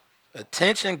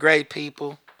Attention, great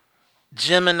people.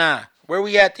 Gemini, where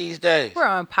we at these days? We're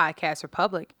on Podcast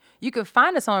Republic. You can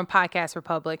find us on Podcast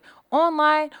Republic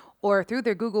online or through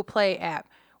their Google Play app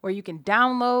where you can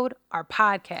download our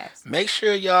podcast. Make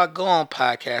sure y'all go on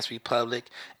Podcast Republic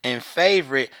and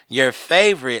favorite your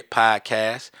favorite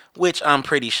podcast, which I'm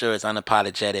pretty sure is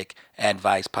Unapologetic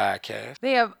Advice Podcast.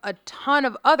 They have a ton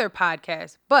of other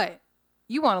podcasts, but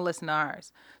you want to listen to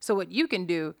ours. So what you can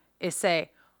do is say,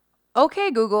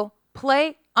 okay, Google,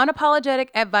 play Unapologetic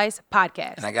Advice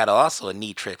Podcast. And I got also a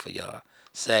neat trick for y'all.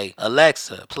 Say,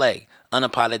 Alexa, play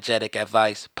Unapologetic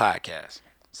Advice Podcast.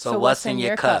 So what's in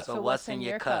your cup? So what's in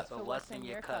your cup? So what's in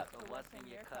your cup? So what's in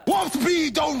your cup? Warp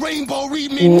speed, don't rainbow read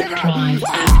me, nigga.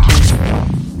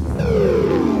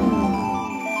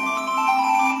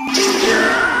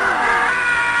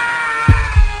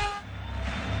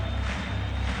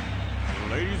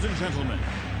 Ladies and gentlemen,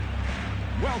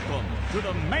 welcome to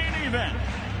the main event.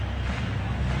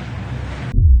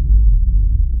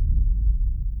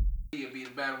 You'll be the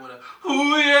battle with a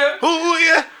ooh yeah, Ooh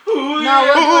yeah, ooh No,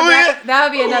 yeah, that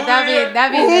would be another.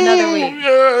 That'd be another week.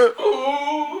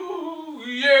 ooh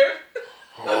yeah,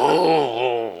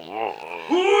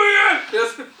 ooh yeah.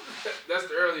 That's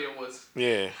the earlier ones.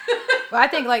 Yeah. But I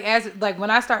think like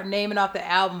when I start naming off the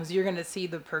albums, you're gonna see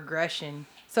the progression.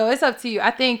 So it's up to you.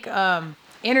 I think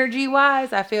energy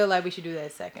wise, I feel like we should do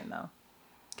that second though,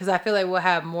 because I feel like we'll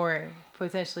have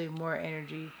potentially more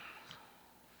energy.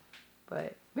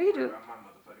 But we can do. My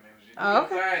motherfucking energy. Oh,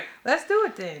 okay. Let's do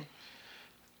it then.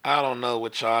 I don't know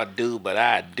what y'all do, but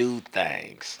I do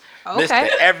things. Okay. Mister,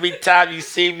 every time you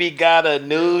see me, got a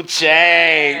new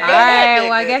chain. All right.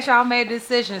 Well, I guess y'all made a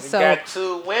decision. We So got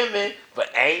two women, but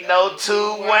ain't no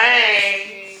two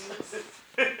Waynes.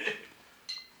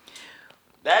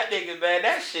 That nigga, man,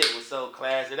 that shit was so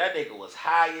classy. That nigga was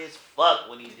high as fuck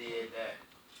when he did that.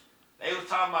 They was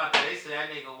talking about that. They said that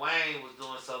nigga Wayne was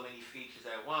doing so many features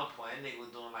at one point. That nigga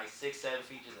was doing like 6-7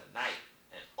 features a night.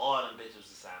 And all them bitches was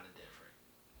sounding different.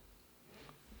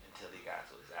 Until he got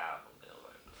to his album. They was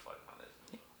like, what the fuck am I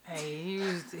listening to? hey, he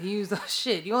used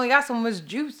shit. You only got so much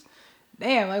juice.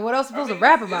 Damn, like what else supposed to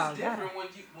rap about? It's different when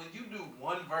you do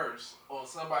one verse on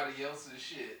somebody else's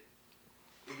shit.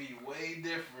 It'd be way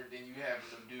different than you having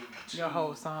to do Your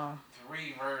whole song.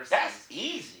 3 verses. That's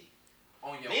easy.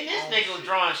 On your Then this own nigga was shit.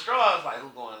 drawing straws like, who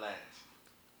going last?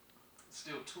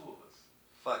 Still 2 of us.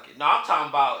 Fuck it. No, I'm talking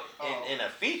about Oh. in a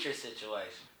feature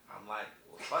situation. I'm like,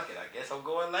 well, fuck it. I guess I'm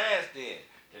going last then.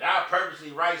 Did I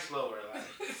purposely write slower? Like,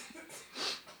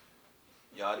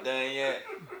 y'all done yet?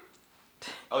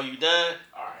 Oh, you done?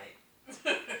 All right.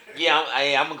 Yeah,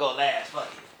 I'm gonna go last. Fuck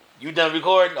it. You done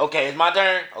recording? Okay, it's my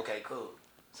turn. Okay, cool.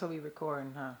 So we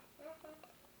recording, huh?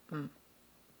 Let me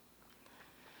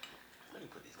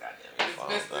put these goddamn It's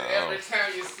earphones Mr. down. Every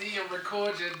time you see him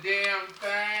record your damn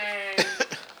thing.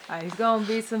 It's gonna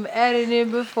be some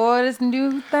editing before this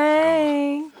new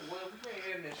thing. Well, we ain't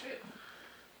hearing that shit.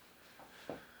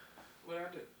 What I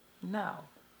do? No.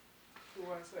 Who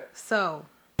I say? So,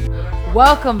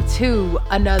 welcome to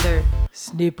another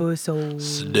Snipper Soul.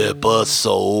 Snipper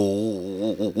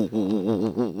Soul.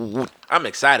 I'm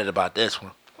excited about this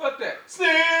one. Fuck that. Snip.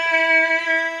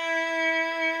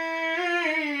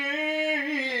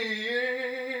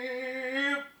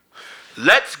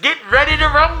 Let's get ready to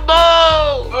rumble.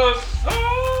 A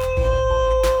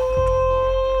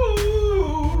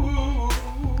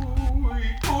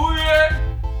Ooh yeah.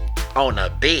 On a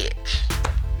bitch.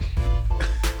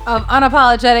 Of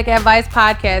Unapologetic Advice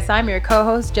Podcast. I'm your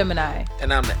co-host, Gemini.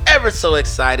 And I'm the ever so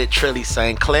excited Trilly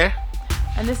St. Clair.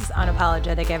 And this is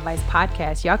Unapologetic Advice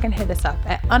Podcast. Y'all can hit us up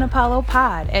at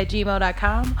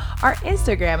unapollopod@gmail.com, our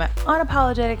Instagram at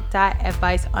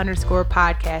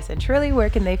unapologetic.advice_podcast. And Trilly, where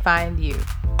can they find you?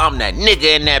 I'm that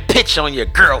nigga in that picture on your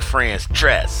girlfriend's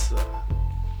dress.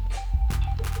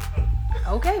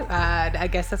 Okay, I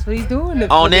guess that's what he's doing.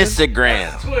 On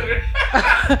Instagram. Twitter.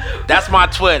 That's my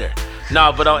Twitter.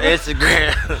 No, but on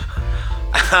Instagram,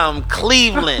 I'm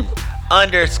Cleveland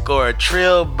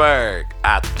 _Trillberg.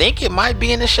 I think it might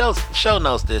be in the show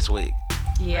notes this week.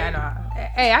 Yeah, I know.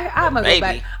 Hey, I'm gonna Maybe. go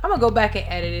back. I'm gonna go back and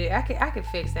edit it. I can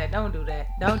fix that. Don't do that.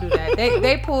 Don't do that.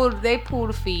 they pull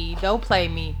the feed. Don't play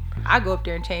me. I go up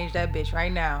there and change that bitch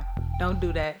right now. Don't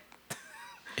do that.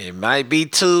 It might be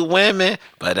two women,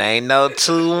 but ain't no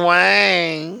two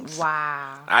Waynes.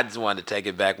 Wow. I just wanted to take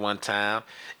it back one time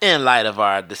in light of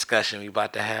our discussion we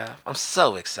about to have. I'm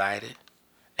so excited,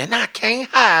 and I can't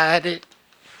hide it.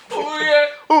 Ooh yeah.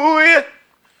 Ooh yeah.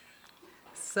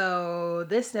 So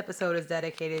this episode is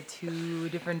dedicated to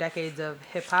different decades of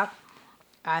hip hop.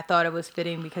 I thought it was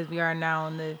fitting because we are now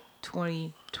in the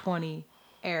 2020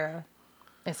 era.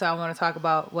 And so I want to talk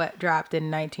about what dropped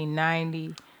in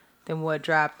 1990, then what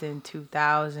dropped in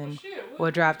 2000,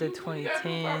 what dropped in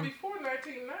 2010. Before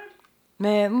 1990.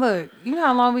 Man, look, you know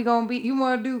how long we gonna be? You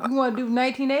wanna do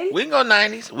 1980? We can go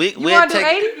 90s. You wanna do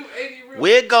 80?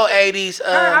 We'll go 80s.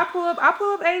 I pull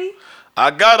up 80.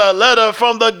 I got a letter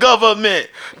from the government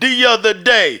the other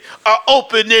day. I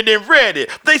opened it and read it.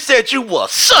 They said you were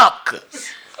suckers.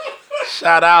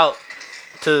 Shout out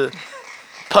to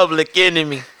Public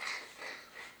Enemy.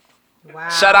 Wow.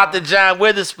 Shout out to John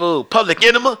Witherspoon. Public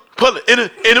Enema.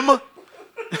 Enema.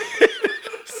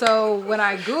 So when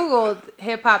I googled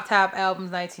hip hop top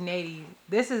albums 1980,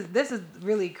 this is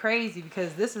really crazy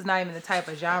because this is not even the type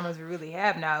of genres we really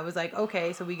have now. It was like,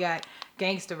 okay, so we got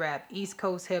gangster rap, East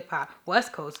Coast hip hop,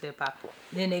 West Coast hip hop.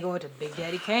 Then they go into Big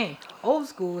Daddy Kane, old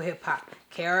school hip hop,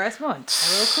 KRS-One,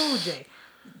 LL Cool J,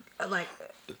 like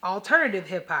alternative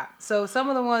hip hop. So some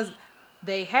of the ones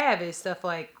they have is stuff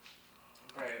like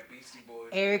Beastie Boys.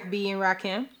 Eric B and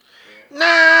Rakim.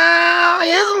 Now,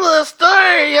 here's a little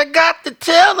story I got to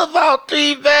tell about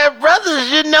three bad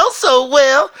brothers you know so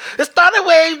well. It started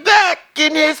way back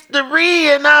in history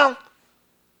and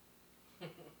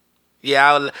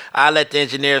yeah, I'll let the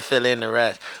engineer fill in the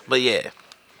rest. But yeah.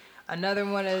 Another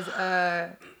one is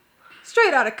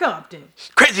Straight Outta Compton.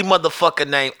 Crazy motherfucker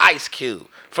named Ice Cube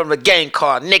from the gang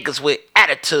called Niggas with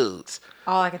Attitudes.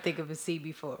 All I can think of is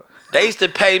CB4. They used to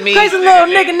pay me. Crazy little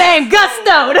nigga named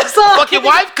Gusto. That's all. Fuck your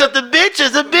wife cause the bitch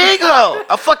is a big hoe.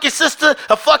 I fuck your sister,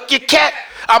 I fuck your cat.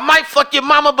 I might fuck your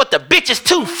mama, but the bitch is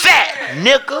too fat,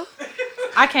 nigga.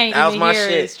 I can't That was even my hear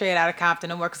shit. it Straight Outta Compton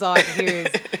no more because all I can hear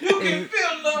is You can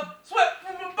feel the sweat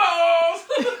from my balls.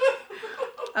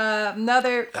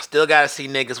 another. I still gotta see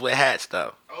niggas with hats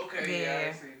though. Okay, yeah, I Yeah.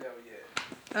 ain't seen that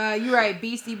yet. You right,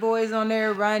 Beastie Boys on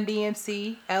there, Run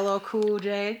DMC, LL Cool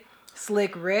J,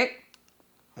 Slick Rick,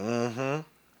 Mm-hmm.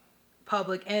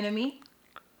 Public Enemy,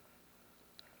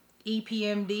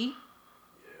 EPMD,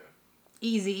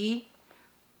 Eazy-E.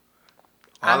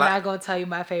 I'm not gonna tell you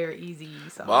my favorite Eazy-E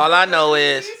song. All I know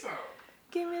is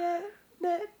Give me that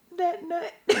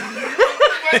nut.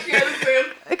 Why she had to say it?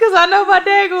 Because I know my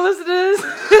dad gonna listen to this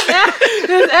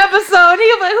this episode.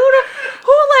 He'll be like,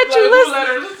 who let you Who listen? let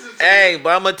her listen to hey, but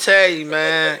I'm gonna tell you,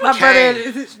 man. My brother Kane,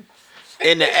 is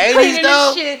in the cleaning 80s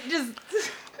though, this shit. Just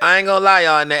I ain't gonna lie,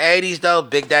 y'all. In the 80s though,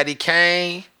 Big Daddy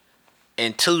Kane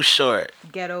and Too Short.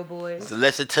 Ghetto Boys. So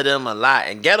listen to them a lot.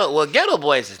 And Ghetto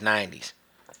Boys is 90s.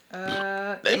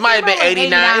 It might have came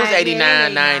been out 89. It was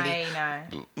 89, 89, 90.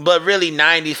 89. But really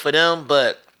 90s for them.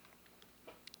 But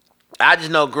I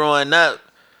just know growing up,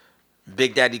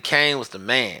 Big Daddy Kane was the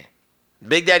man.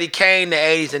 Big Daddy Kane in the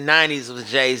 80s and 90s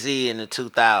was Jay-Z in the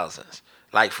 2000s.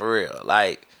 Like, for real.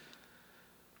 Like,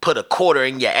 put a quarter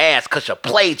in your ass because you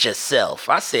played yourself.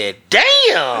 I said,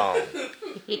 damn.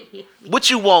 What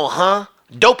you want, huh?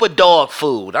 Dope or dog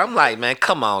food? I'm like, man,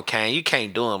 come on, Kane. You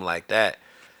can't do him like that.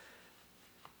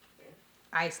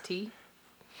 Ice-T.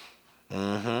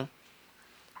 Mm-hmm.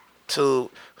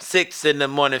 6 in the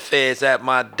morning feds at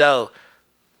my door.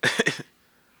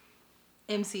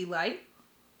 MC Light.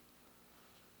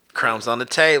 Crumbs on the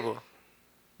table.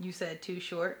 You said Too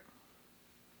Short.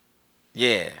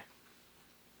 Yeah.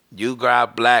 You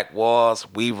ride black walls,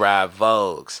 we ride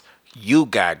Vogues. You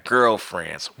got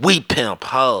girlfriends, we pimp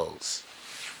hoes.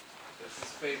 That's his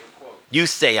favorite quote. You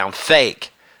say I'm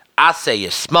fake, I say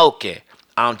you're smoking.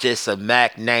 I'm just a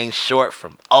Mac name short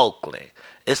from Oakland.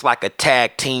 It's like a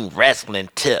tag team wrestling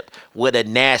tip with a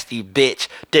nasty bitch.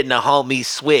 Then the homies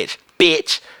switch,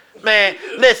 bitch. Man,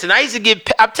 listen, I used to get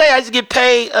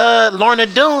paid Lorna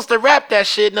Doones to rap that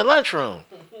shit in the lunchroom.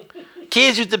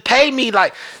 Kids used to pay me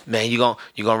like, man, you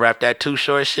gonna rap that Too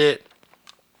Short shit?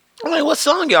 I'm like, what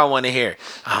song y'all want to hear?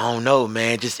 I don't know,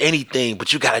 man, just anything,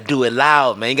 but you gotta do it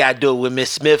loud, man. You gotta do it with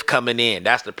Miss Smith coming in.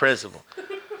 That's the principle.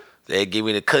 They give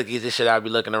me the cookies and shit. I'll be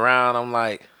looking around. I'm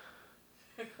like,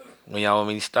 when y'all want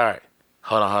me to start?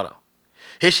 Hold on.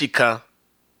 Here she come.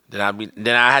 Then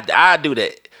I do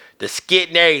the skit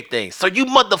and everything. So you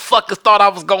motherfuckers thought I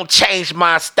was gonna change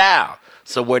my style.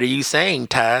 So what are you saying,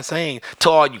 Ty? Saying to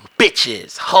all you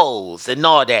bitches, hoes, and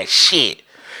all that shit.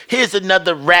 Here's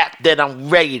another rap that I'm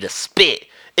ready to spit.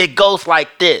 It goes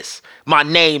like this. My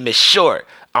name is Short.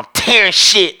 I'm tearing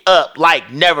shit up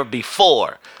like never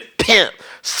before. Pimp,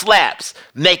 slaps,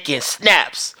 making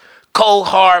snaps. Cold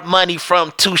hard money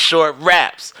from Too Short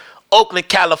raps. Oakland,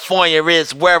 California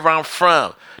is where I'm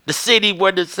from. The city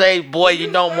where they say, boy, you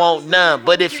don't want none.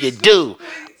 But if you do,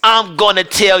 I'm gonna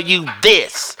tell you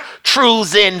this.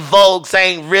 Trues and Vogues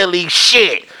ain't really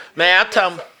shit. Man,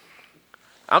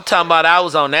 I'm talking about I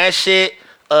was on that shit.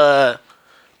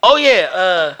 Oh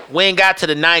yeah, we ain't got to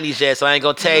the 90s yet, so I ain't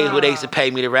gonna tell you who they used to pay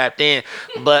me to rap then.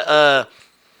 But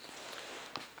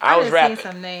I was just rapping. seen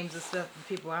some names of stuff from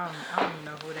people. I don't even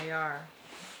know who they are.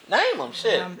 Name them,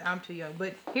 shit. I'm too young.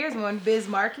 But here's one, Biz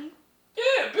Markie. Yeah,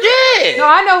 Yeah. No,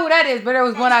 I know who that is, but there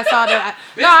was one I saw that.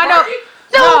 Biz No, I know. Markie?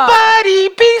 Nobody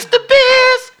beats the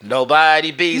Biz.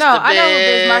 Nobody beats No, the I know who Biz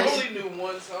Biz. I Markie- only knew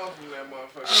one song from that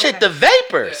motherfucker. Shit, the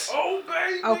Vapors. Oh,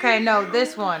 baby. Okay, no,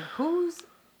 this one.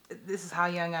 This is how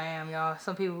young I am, y'all.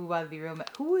 Some people who about to be real.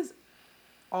 Who is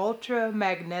Ultra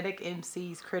Magnetic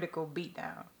MC's Critical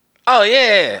Beatdown? Oh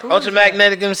yeah, Who is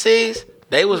Ultramagnetic MCs.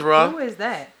 They was raw. Who is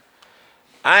that?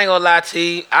 I ain't gonna lie to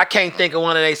you. I can't think of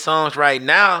one of their songs right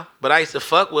now, but I used to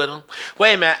fuck with them.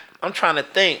 Wait a minute, I'm trying to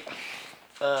think.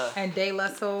 And De La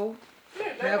Soul.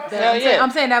 Hell yeah.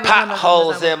 I'm saying that was one of those Potholes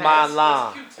ones I in would my pass.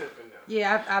 lawn. Q-tip in there.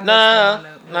 Yeah, I missed No, them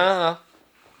on the- no.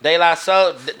 De La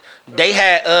Soul. They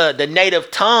had the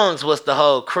Native Tongues was the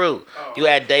whole crew. Oh. You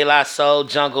had De La Soul,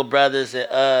 Jungle Brothers,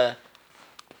 and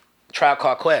Tribe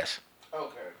Called Quest.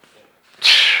 Okay.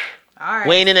 All right.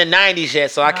 We ain't in the 90s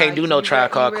yet, so I can't do no You Tribe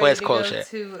re- Called you Quest ready quote to go yet.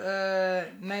 to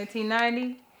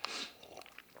 1990.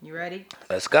 You ready?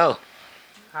 Let's go.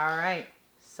 All right.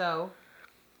 So,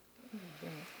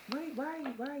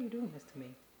 why are you doing this to me?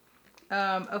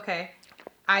 Okay.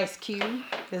 Ice Cube.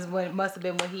 This is when must have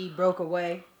been when he broke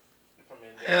away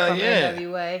Hell from yeah.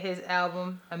 NWA. His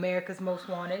album America's Most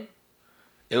Wanted.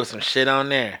 There was some shit on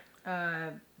there.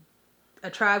 A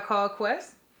Tribe Called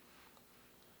Quest.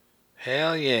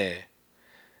 Hell yeah.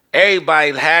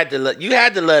 Everybody had to love. You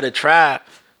had to love the Tribe.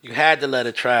 You had to love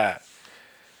the Tribe.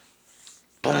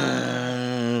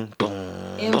 Boom,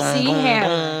 boom. MC boom,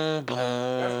 Hammer. boom,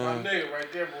 boom, That's my nigga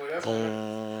right there, boy. That's my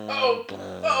boom, Uh-oh. boom.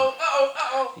 Uh-oh. Uh-oh.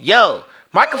 Uh-oh. Yo,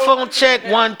 microphone check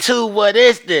 1 2. What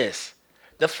is this?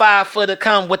 The 5-footer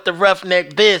come with the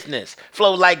roughneck business.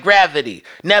 Flow like gravity.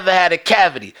 Never had a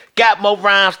cavity. Got more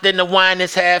rhymes than the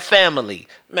Winans had family.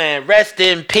 Man, rest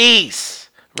in peace.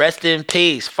 Rest in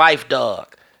peace, Fife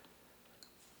Dog.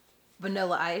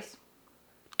 Vanilla Ice.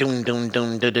 Doom doom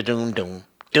doom doom doom doom doom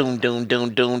doom doom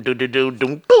doom doom doom doom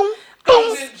doom boom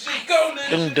Go, boom. Ninja. Go, Ninja.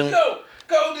 Dun, dun. Go.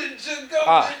 Go, Ninja. Go,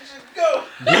 Ah. Ninja. Go.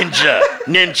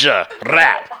 Ninja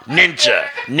rap,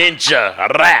 ninja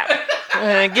rap.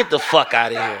 Man, get the fuck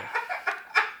out of here.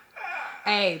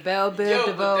 Hey, Belle Biv Yo,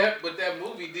 DeVoe. but that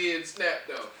movie did snap,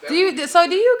 though. That Do you movie-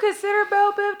 do you consider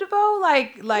Belle Biv DeVoe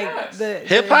like Yes. the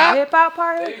Hip-hop? hip hop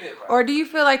part of They it? hip-hop. Or do you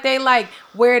feel like they like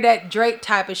wear that Drake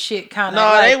type of shit kind of? No,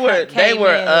 like, they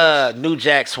were New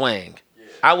Jack Swing.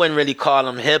 I wouldn't really call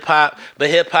them hip hop, but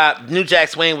hip hop New Jack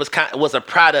Swing was a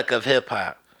product of hip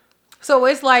hop. So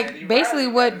it's like Teddy basically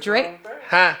Riley what made his Drake. own thing.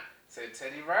 Huh? Said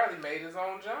Teddy Riley made his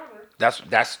own genre.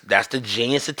 That's the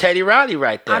genius of Teddy Riley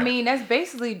right there. I mean, that's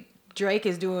basically Drake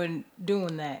is doing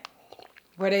that,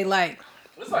 where they like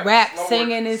It's like rap, slower-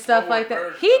 singing and stuff slower like that.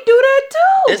 version. He do that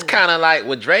too. it's kind of like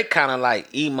with Drake, kind of like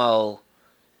emotional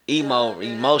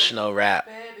rap.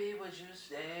 Baby, would you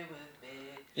stay with me?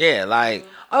 Yeah, like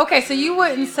Okay, so you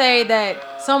wouldn't say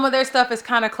that some of their stuff is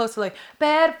kind of close to like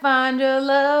 "Better Find Your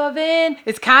Lovin'."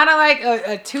 It's kind of like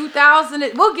a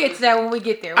 2000. We'll get to that when we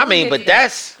get there. I We'll mean, get but to that.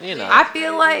 that's I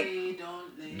feel like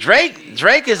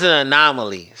Drake is an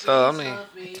anomaly. So I mean,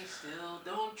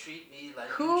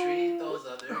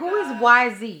 who is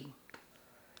YZ?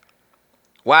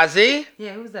 YZ?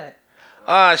 Yeah, who's that?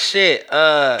 Oh shit.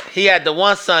 He had the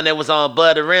one son that was on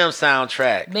Bud the Rim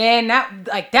soundtrack. Man,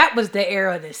 that was the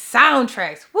era of the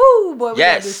soundtracks. Woo, boy. We gotta do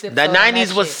Yes, the Sip Soul on that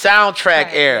 90s was shit. soundtrack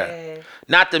Right, era. yeah.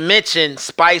 Not to mention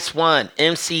Spice One,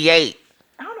 MC8.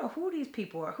 I don't know who these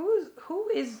people are. Who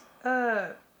is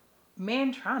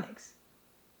Mantronics?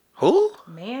 Who?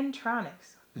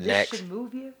 Mantronics. Next. This should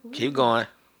move you. Who Keep is going.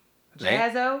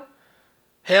 Next. Jazzo?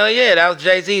 Hell yeah, that was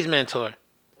Jay-Z's mentor.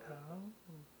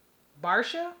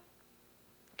 Barsha?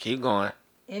 Keep going.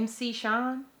 MC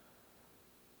Sean?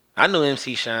 I knew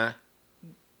MC Shine.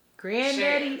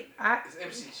 Granddaddy? It's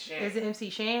MC Shan. Is it MC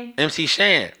Shan? MC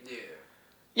Shan. Yeah.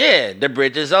 Yeah, the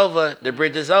bridge is over. The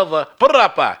bridge is over.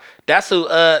 Purapa. That's who,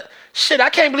 shit, I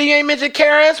can't believe you ain't mentioned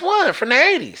KRS-One from the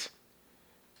 80s.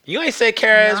 You ain't said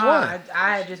KRS-One. Nah,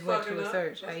 I just went Fucking to a up.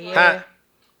 search. Huh? Yeah.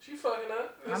 She fucking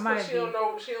up. I That's might 'cause she be. don't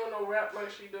know. She don't know rap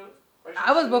like she do. Like she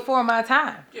I was should. before my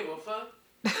time. Give a fuck.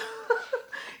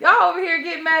 Y'all over here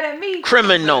getting mad at me.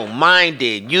 Criminal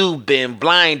minded, you've been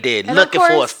blinded. And of Looking for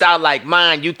a course- style like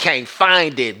mine, you can't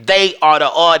find it. They are the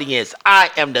audience.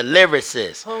 I am the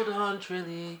lyricist. Hold on,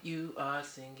 Trilly. You are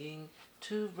singing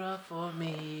too rough for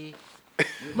me.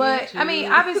 But I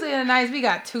mean, obviously in the 90s we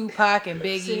got Tupac and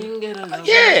Biggie, Sing it along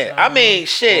Yeah, I mean,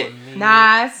 shit.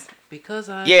 Nas. Because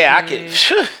I Yeah, I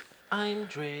could. I'm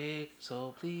Drake,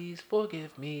 so please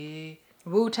forgive me.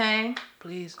 Wu-Tang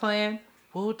Please, Clan.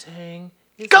 Wu-Tang.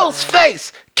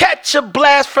 Ghostface, catch a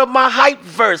blast from my hype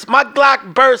verse. My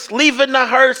Glock burst, leaving the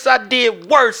hearse. I did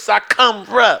worse. I come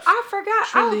rough. I forgot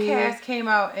Truly. Outkast came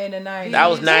out in the 90s. That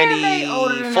was Damn, they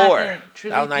older than I 94. think.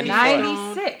 That was 94.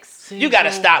 96. You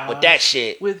gotta stop with that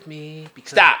shit. With me,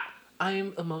 because Stop.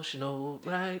 I'm emotional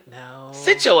right now.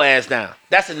 Sit your ass down.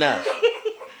 That's enough.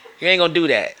 You ain't gonna do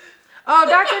that. Oh,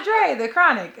 Dr. Dre, The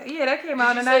Chronic. Yeah, that came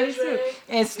out in the 90s too.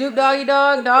 And Snoop Doggy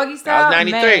Dogg, Doggy Style. That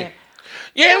was 93. Man.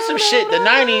 Yeah, it was some shit. The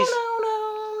 90s.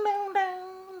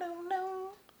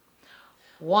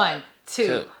 1, 2,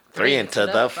 Two, 3 into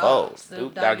the fold.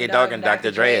 Snoop Doggy Dogg and Dr.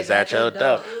 Dre is at your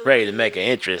door. Ready to make an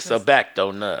entrance, so back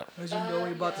don't up.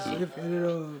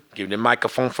 Give the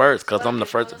microphone first, cause I'm the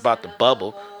first about to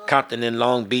bubble. Compton and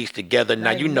Long Beach together,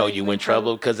 now you know you in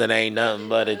trouble, cause it ain't nothing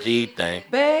but a G thing.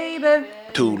 Baby.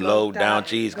 Too low down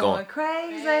G's going.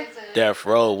 Crazy. Death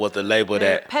Row was the label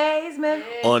that Pays me.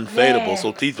 unfadable, Yeah.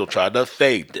 so Diesel tried to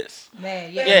fade this.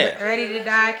 Man, Yeah. Ready to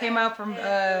Die came out from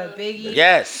Biggie.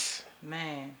 Yes.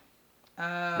 Man.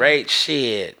 Great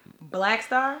shit. Black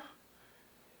Star.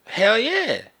 Hell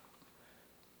yeah.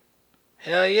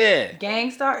 Hell yeah.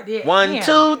 Gangstar. Yeah. 1, yeah.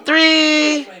 2, 3.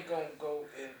 ain't gonna go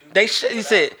and do They he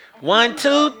said 1,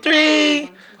 2,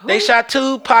 3. They shot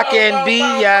Tupac and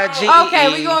B.I.G.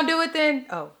 Okay, we gonna do it then.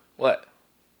 Oh, What?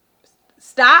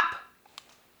 stop.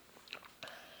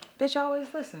 Bitch always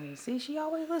listening. See, she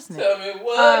always listening. Tell me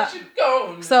what you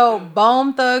gonna So, do.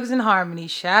 Bone Thugs and Harmony.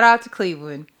 Shout out to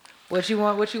Cleveland. What you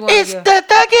want? What you want? It's to the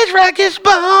Thuggish Ruggish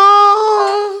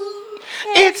Bone.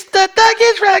 It's the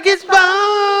Thuggish Ruggish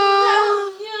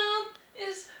Bone.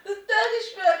 It's the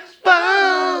Thuggish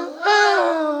Bone.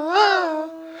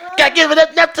 Gotta give it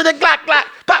up to the Glock.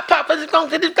 Pop, it's going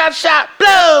to the gun shot.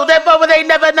 Blow. That boy, they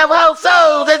never know how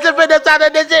souls. There's a bit outside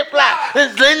of the ziplock.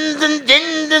 There's lins and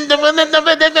gins and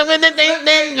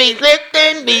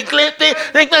be clipping.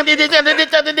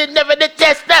 Never the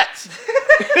test nuts.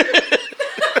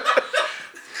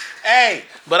 Hey,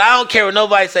 but I don't care what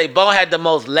nobody say. Bone had the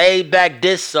most laid back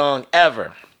diss song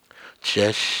ever.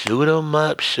 Just shoot 'em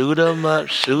up, shoot 'em up,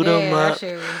 shoot 'em Yeah, that up.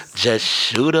 shit was- Just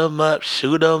shoot 'em up,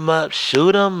 shoot 'em up,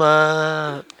 shoot 'em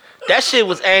up. That shit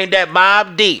was aimed at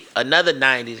Mobb Deep, another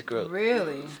 90s group.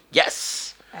 Really?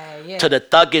 Yes. Yeah. To the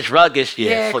Thuggish Ruggish,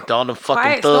 yeah. For all them fucking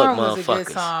Quiet thug Storm was a good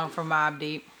motherfuckers. song from Mobb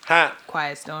Deep. Huh?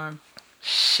 Quiet Storm.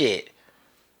 Shit.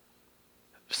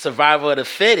 Survival of the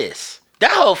Fittest.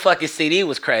 That whole fucking CD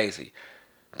was crazy.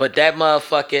 But that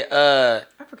motherfucking I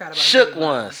forgot about Shook that.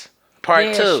 Ones, part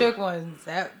Yeah, 2. Shook Ones.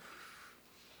 That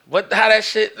How that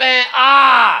shit, man?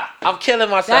 I'm killing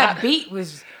myself. that beat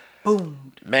was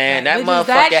boom. Man, that Bitches,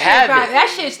 motherfucking shit Havoc.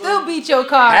 that shit still beat your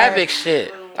car. Havoc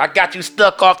shit. I got you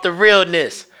stuck off the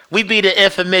realness. We be the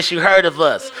infamous, you heard of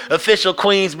us. Official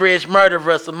Queensbridge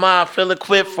murderers. A mind feel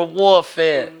equipped for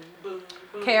warfare.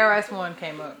 KRS-One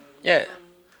came up. Yeah.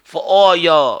 For all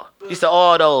y'all. These are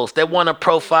all those that want to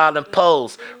profile and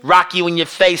pose. Rock you in your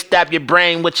face, stab your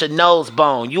brain with your nose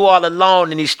bone. You all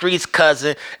alone in these streets,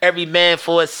 cousin. Every man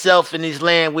for himself in this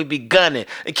land we be gunning.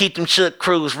 And keep them shook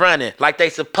crews running like they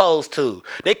supposed to.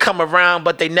 They come around,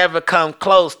 but they never come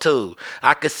close to.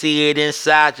 I could see it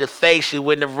inside your face. You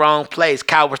in the wrong place.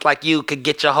 Cowards like you could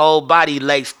get your whole body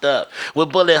laced up with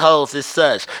bullet holes and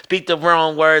such. Speak the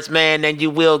wrong words, man, and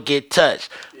you will get touched.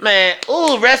 Man,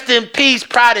 ooh, rest in peace,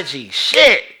 Prodigy.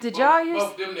 Shit. Did y'all use?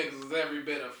 Both them niggas is every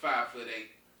bit of 5'8".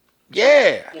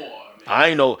 Yeah. Boy,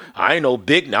 man. I ain't no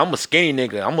big. I'm a skinny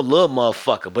nigga. I'm a little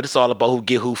motherfucker. But it's all about who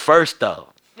get who first, though.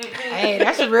 Hey,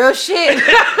 that's some real shit.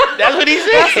 That's what he said.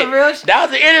 That's some real shit. That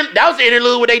was the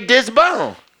interlude where they diss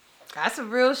Bone. That's some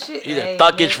real shit. He's a Hey,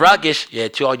 thuggish, man. ruggish. Yeah,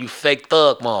 to all you fake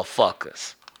thug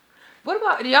motherfuckers. What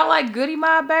about? Do y'all like Goody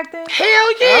Mob back then?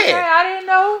 Hell Okay, yeah. I didn't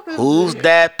know. Who's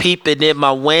that peeping in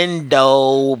my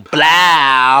window?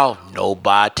 Blow.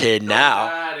 Nobody now.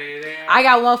 Nobody there. I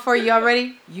got one for you. Y'all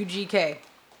ready? UGK.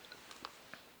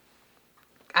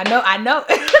 I know.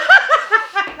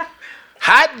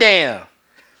 Hot damn.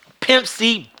 Pimp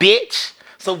C, bitch.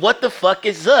 So what the fuck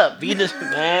is up? You just,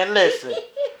 man, listen.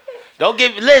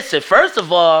 Listen, first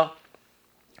of all,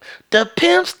 the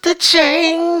pimps, the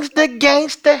chains, the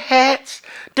gangster hats,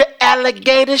 the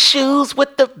alligator shoes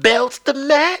with the belts to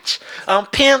match. I'm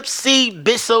Pimp C,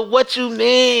 bitch, so what you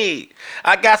need?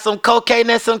 I got some cocaine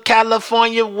and some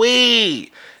California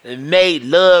weed. And made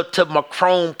love to my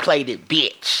chrome-plated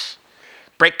bitch.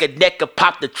 Break a neck and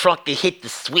pop the trunk and hit the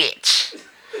switch.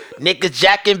 Niggas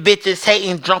jacking bitches,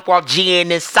 hating, drunk while G in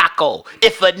his socko.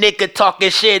 If a nigga talking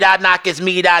shit, I knock his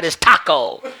meat out his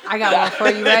taco. I got one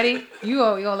for you. Ready? You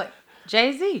gonna like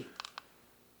Jay-Z.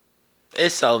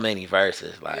 It's so many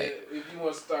verses. Yeah, Like if you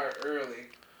want to start early,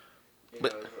 you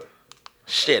But- know,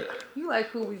 it's shit. You like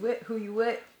who we with? Who you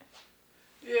with?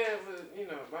 yeah, but you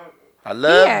know, I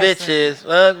love Yes.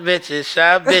 bitches,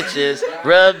 shy bitches,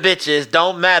 rub bitches,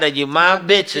 don't matter, you my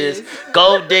bitches.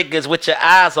 Gold diggers with your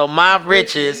eyes on my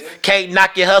riches. Can't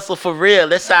knock your hustle for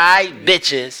real, it's alright,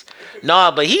 bitches.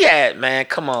 No, but he had, man,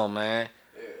 come on, man.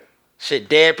 yeah. Shit,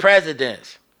 dead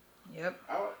presidents. Yep.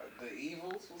 The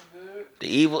Evils was good. The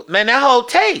evil, man, that whole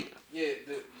tape. Yeah,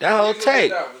 That whole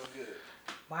tape. That was good.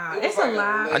 Wow, It was it's a like a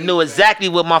lot. I knew exactly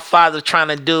what my father was trying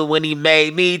to do when he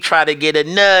made me try to get a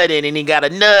nut in, and he got a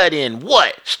nut in.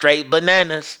 What? Straight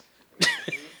bananas.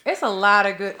 It's a lot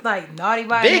of good, like Naughty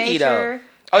by Biggie, though. Nature.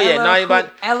 Oh yeah, no,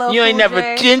 you ain't never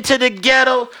been to the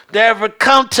ghetto, never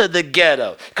come to the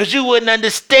ghetto, cause you wouldn't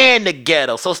understand the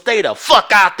ghetto. So stay the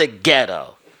fuck out the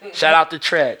ghetto. Shout out to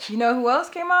Tretch. You know who else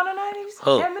came out in the 90s?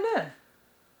 Who? Eminem.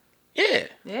 Yeah.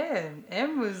 Yeah,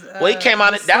 M was. Well, he came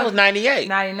out. That was '98.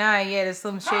 99. Yeah, the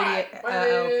Slim Shady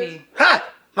LP. Hi,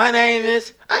 my name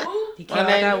is. He came out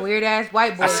that weird ass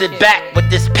white boy. I sit shit. back with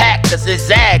this pack, cause it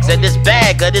zags, and this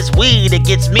bag of this weed, it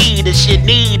gets me the shit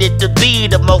needed to be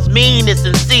the most meanest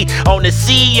MC on the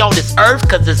sea, on this earth,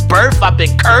 cause it's birth, I've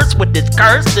been cursed with this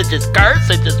curse, and just curse,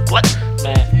 and just what?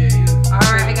 Man, All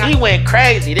right, he went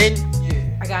crazy, didn't he?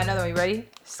 I got another one. You ready?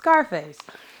 Scarface.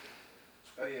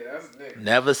 Oh yeah, that's Nick.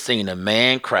 Never seen a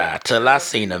man cry till I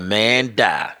seen a man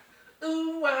die.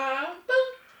 Ooh wow, boo,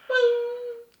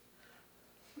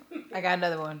 boo. I got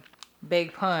another one.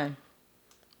 Big Pun.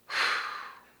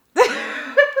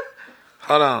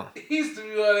 Hold on. He used to be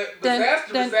on that Dun,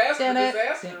 disaster, dun, disaster, dun,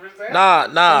 disaster, dun.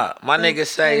 disaster. Nah. My nigga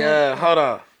say, hold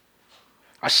on.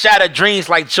 I shatter dreams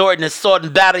like Jordan and sword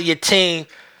and battle your team.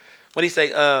 What he say?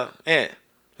 Yeah.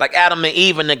 Like Adam and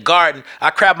Eve in the garden. I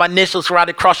crap my initials right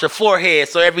across your forehead.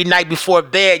 So every night before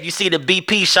bed, you see the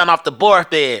BP shine off the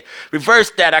board bed. Reverse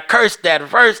that. I curse that.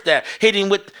 Reverse that. Hit him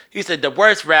with, he said the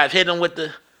worst rap. Hit him with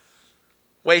the,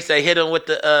 what he say? Hit him with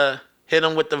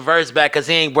the verse back because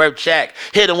he ain't worth jack.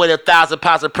 Hit him with 1,000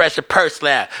 pounds of pressure purse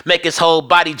slap. Make his whole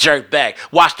body jerk back.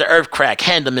 Watch the earth crack.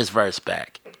 Hand him his verse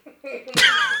back.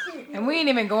 And we ain't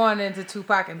even going into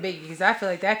Tupac and Biggie because I feel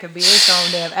like that could be its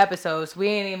own damn episodes. We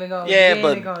ain't even going. Yeah,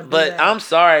 but I'm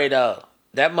sorry though.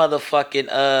 That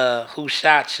motherfucking who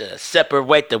shot ya?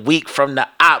 Separate the weak from the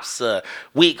ops.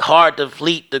 Weak hard to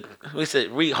fleet the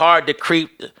hard to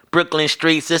creep the Brooklyn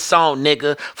streets. It's on,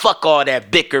 nigga. Fuck all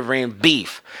that bickering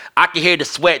beef. I can hear the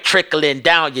sweat trickling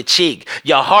down your cheek.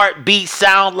 Your heartbeat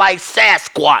sound like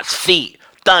Sasquatch feet.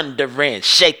 Thundering,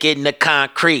 shaking the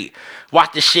concrete.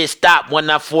 Watch the shit stop when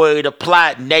I foiled the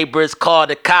plot. Neighbors called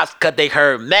the cops cause they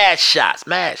heard mad shots.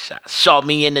 Shot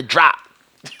me in the drop.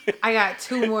 I got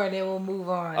two more and then we'll move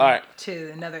on All right.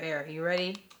 to another era. You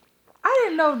ready? I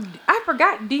didn't know. I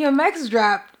forgot DMX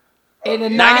dropped in the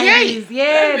 98. 90s.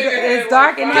 Yeah, it's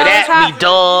dark and Get at me, hilltop.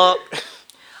 dog.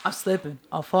 I'm slipping.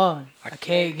 I'm falling. I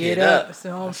can't get up.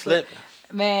 So I'm slipping. Slipping.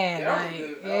 Man, That was like,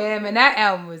 good. yeah, man, that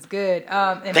album was good.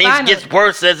 And Things finally, gets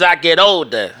worse as I get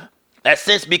older. That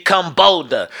sense become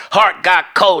bolder. Heart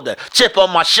got colder. Chip on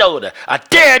my shoulder. I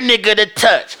dare nigga to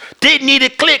touch. Didn't need a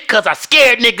click cause I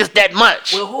scared niggas that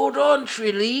much. Well, hold on,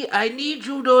 Trilly. I need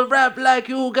you to rap like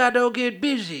you gotta get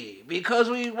busy because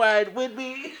we ride with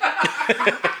me.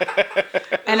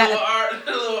 and little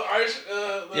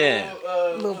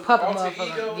I, little puppet alter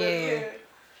motherfucker, ego, yeah.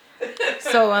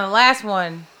 So on the last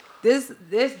one, this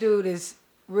dude is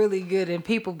really good and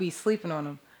people be sleeping on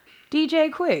him.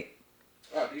 DJ Quick.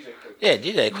 Oh, DJ Quick. Yeah,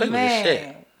 DJ Quick was the shit.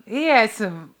 Man, he had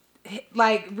some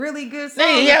like really good songs.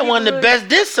 Man, he that had one of people the really- best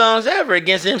diss songs ever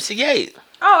against MC8.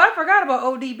 Oh, I forgot about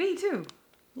ODB too.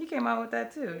 He came out with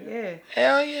that too. Yeah.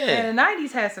 Hell yeah. And the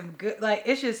 90s had some good, like,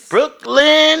 it's just.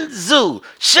 Brooklyn Zoo.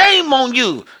 Shame on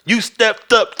you. You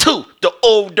stepped up too, the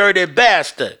old dirty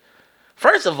bastard.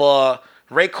 First of all,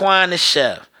 Raekwon the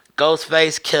Chef,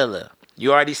 Ghostface Killer.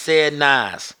 You already said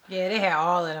Nas. Yeah, they had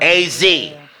all of them. AZ.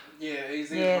 Yeah. Yeah,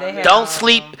 AZ Yeah, they had- Don't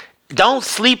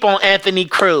sleep on Anthony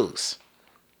Cruz.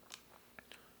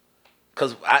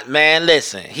 Cause man,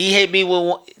 listen, he hit me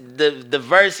with the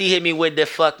verse he hit me with that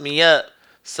fucked me up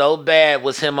so bad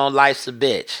was him on Life's a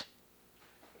Bitch.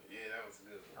 Yeah, that was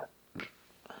good.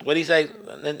 What he say?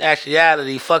 In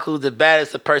actuality, fuck who's the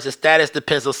baddest, the person status, the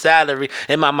pencil salary,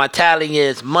 and my mentality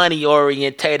is money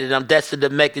orientated. I'm destined to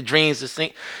make the dreams to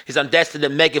sink. I'm destined to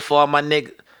make it for all my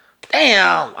niggas.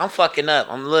 Damn, I'm fucking up.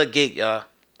 I'm a little geek, y'all.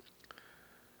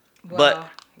 Well, But-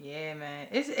 yeah, man,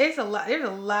 it's a lot. There's a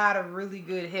lot of really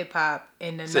good hip hop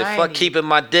in the Said 90s. fuck keeping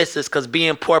my distance, cause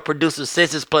being poor produces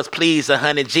senses plus please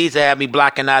 100 G's to have me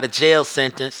blocking out a jail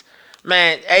sentence.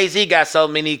 Man, AZ got so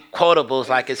many quotables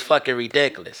like it's fucking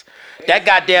ridiculous. That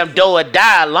goddamn do or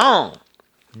die alone.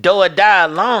 Do or die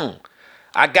alone.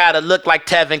 I gotta look like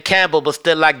Tevin Campbell, but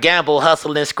still I gamble,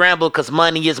 hustle and scramble, cause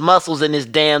money is muscles in this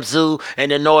damn zoo,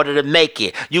 and in order to make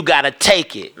it, you gotta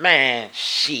take it. Man,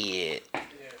 shit.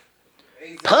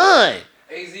 AZ, Pun.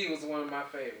 AZ was one of my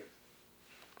favorites.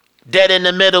 Dead in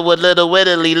the middle with Little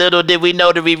Whittly. Little did we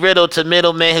know to be riddled to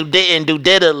middlemen who didn't do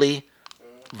diddly.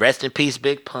 Rest in peace,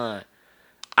 Big Pun.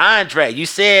 Andre, you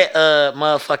said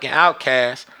motherfucking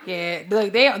Outkast. Yeah,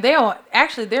 like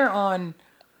they're on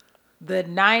the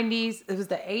 90s. It was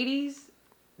the 80s,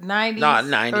 90s. No,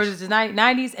 90s. Or was it the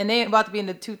 90s? And they about to be in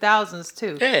the 2000s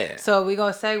too. Yeah. So we're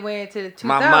going to segue into the 2000s.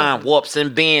 My mind warps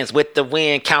and bends with the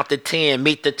wind. Count to 10.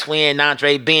 Meet the twin,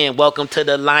 Andre Ben. Welcome to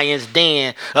the lion's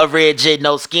den. A rigid,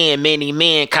 no skin. Many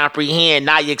men comprehend.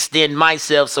 I extend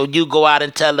myself so you go out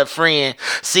and tell a friend.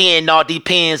 Seeing all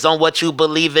depends on what you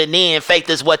believing in. Faith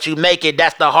is what you make it.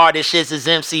 That's the hardest shit is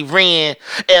MC Ren.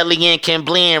 Alien can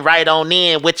blend right on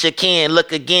in with your kin.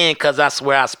 Look again, cause I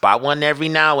swear I spot one every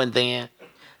now and then.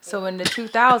 So in the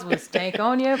 2000s, with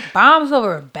Stankonia, bombs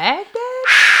over Baghdad?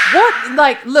 What?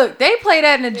 Like, look, they play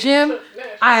that in the gym.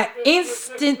 I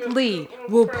instantly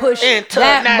will push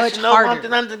that much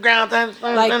harder. Underground,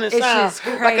 Like, it's just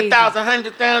like crazy. 1,000,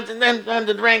 100,000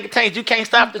 under the orangutans. You can't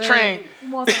stop the train.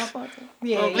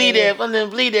 Yeah, Bleed there,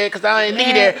 bleed there, cause I ain't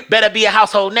lead there. Better be a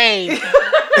household name.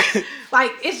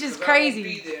 Like, it's just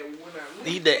crazy.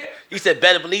 Lead there. You said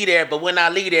better believe there, but when I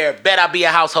leave there, bet I be a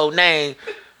household name.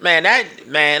 Man,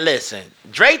 listen.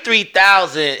 Dre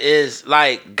 3000 is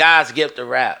like God's gift to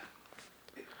rap.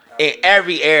 In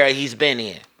every era he's been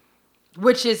in.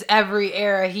 Which is every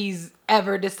era he's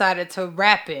ever decided to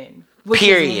rap in. Which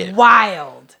Period. Is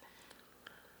wild.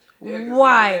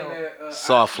 Wild.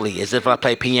 Softly, as if I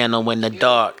play piano in the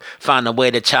dark. Find a way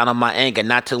to channel my anger,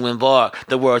 not to involve.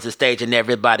 The world's a stage and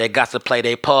everybody got to play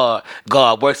their part.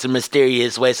 God works in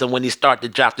mysterious ways, so when he start to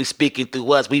drop through speaking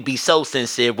through us, we be so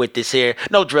sincere with this here.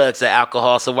 No drugs or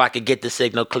alcohol, so I can get the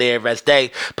signal clear as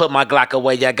day. Put my Glock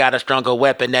away, I got a stronger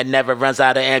weapon that never runs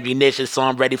out of ammunition, so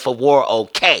I'm ready for war,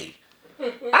 okay.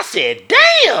 I said,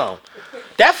 damn!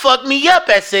 That fucked me up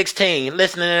at 16,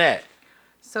 listening to that.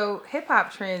 So hip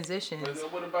hop transitions.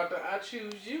 What about the I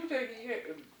Choose You?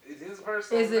 Is his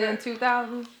verse? Is it in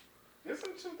 2000? It's in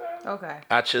 2000. Okay.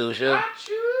 I choose you. I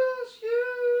choose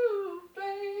you,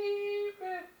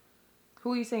 baby.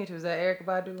 Who are you singing to? Was that Erykah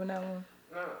Badu in that one?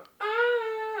 No.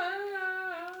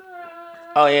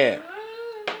 Oh, yeah.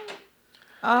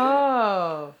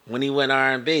 Oh. When he went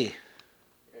R&B.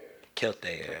 Killed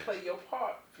there. Play your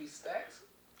part, P Stacks.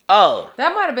 Oh.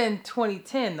 That might have been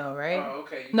 2010 though, right? Oh,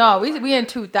 okay. No, we in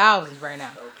 2000s right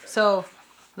now. Okay. So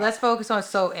let's focus on.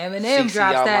 So Eminem CC,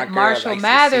 drops all that my Marshall girl, like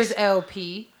Mathers CC.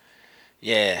 LP.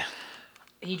 Yeah.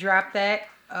 He dropped that.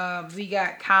 We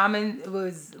got Common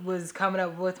was coming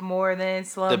up with more than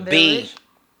Slum Village.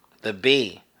 The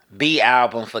B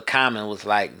album for Common was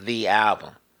like the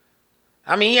album.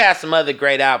 I mean, he had some other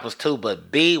great albums too,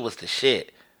 but B was the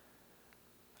shit.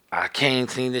 I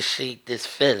can't seem to shake this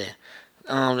feeling.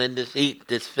 Defeat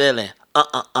this feeling.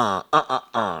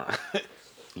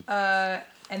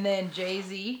 And then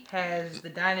Jay-Z has the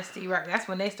Dynasty Rock. That's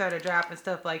when they started dropping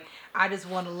stuff like I Just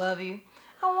Want to Love You.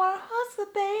 I want to hustle,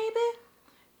 baby.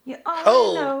 You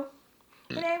already know.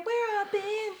 It ain't where I've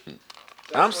been.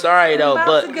 I'm sorry though,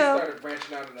 but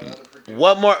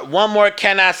one more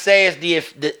can I say is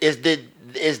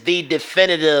the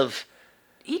definitive.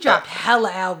 He dropped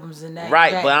hella albums in that.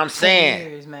 Right, that but I'm 10 saying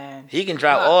years, man. He can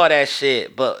drop all that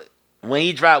shit, but when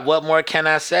he dropped What More Can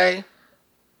I Say?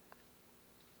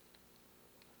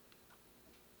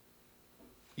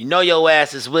 You know your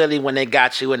ass is Willie when they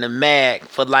got you in the mag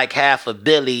for like half a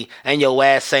billy, and your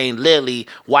ass ain't Lily.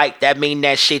 White, that mean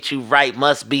that shit you write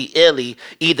must be illy.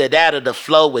 Either that or the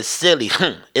flow is silly.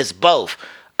 It's both.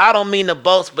 I don't mean to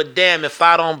boast, but damn, if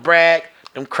I don't brag,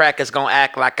 them crackers gonna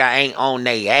act like I ain't on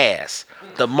they ass.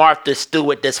 The Martha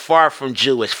Stewart that's far from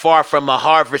Jewish, far from a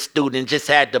Harvard student, just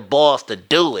had the balls to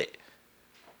do it.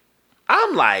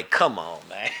 I'm like, come on,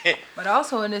 man. But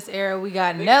also in this era, we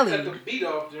got They Nelly. cut the beat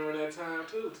off during that time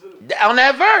too. On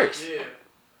that verse. Yeah.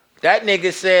 That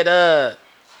nigga said,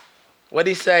 what'd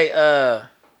he say,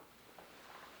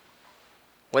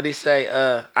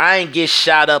 I ain't get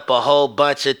shot up a whole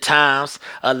bunch of times.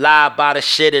 A lie about a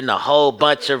shit in a whole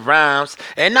bunch of rhymes.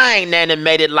 And I ain't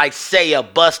animated like say a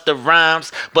Busta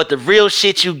Rhymes. But the real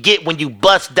shit you get when you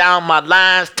bust down my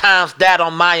lines, times that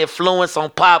on my influence on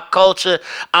pop culture,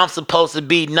 I'm supposed to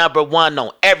be #1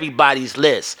 on everybody's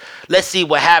list. Let's see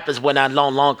what happens when I no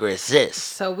longer exist.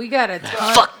 So we got a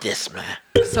ton. Fuck this, man.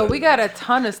 So we got a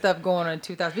ton of stuff going on in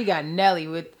 2000. We got Nelly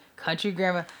with Country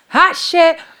Grammar, Hot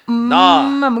Shit.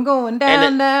 Nah. I'm going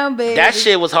down, down, baby. That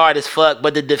shit was hard as fuck,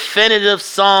 but the definitive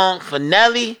song for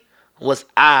Nelly was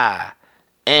I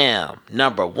Am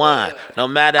Number One. No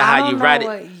matter how you write it.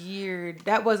 What year?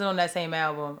 That wasn't on that same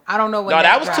album. I don't know when. No,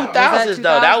 that was dropped. 2000s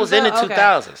though. That was in the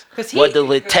 2000s. 'Cause What do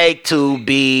it take to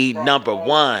be number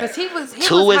one? 'Cause he Two was is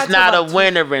hot till not a about two.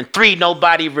 winner, and three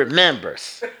nobody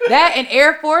remembers. That and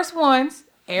Air Force Ones.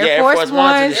 Air Force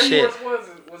Ones is the Air shit. Force Ones,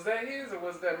 was that his or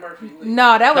was that Murphy Lee?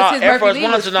 No, that was No, his Air Murphy Force Lee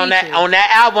Ones was was on that featured.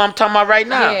 album I'm talking about right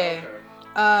now.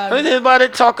 Yeah. Anybody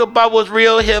talk about what's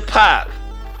real hip hop?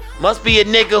 Must be a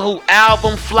nigga who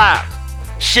album flopped.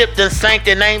 Shipped and sank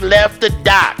and ain't left the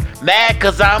dock. Mad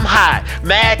cause I'm hot,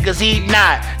 mad cause he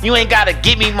not. You ain't gotta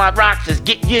give me my rocks,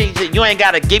 you ain't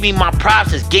gotta give me my props,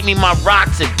 just give me my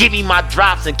rocks and give me my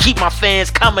drops and keep my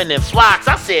fans coming in flocks.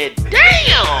 I said,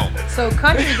 damn! So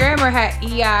Country Grammar had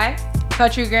EI.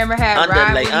 Country Grammar had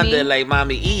Ride With Me. Underlay,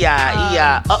 mommy,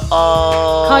 EI,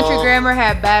 uh-oh. Country Grammar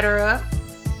had Batter Up.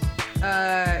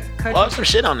 Oh, some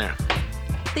shit on there.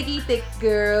 Thicky Thick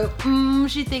Girl.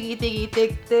 She thicky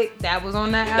thick. That was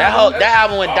on that album. That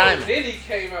album went diamond. Then he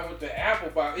came out with the apple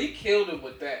bottom. He killed him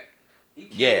with that. He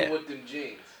killed him with them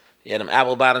jeans. Yeah, them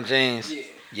apple bottom jeans.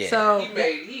 Yeah. So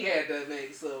He had to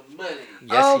make some money.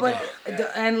 Yes, he did.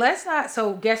 and let's not.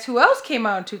 So guess who else came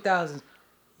out in 2000?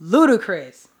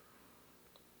 Ludacris.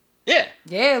 Yeah.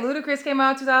 Yeah, Ludacris came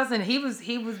out in 2000. He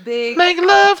was big. Make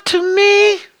love to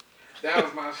me. That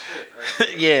was my shit.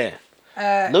 Right? Yeah.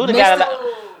 Luda got a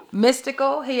lot.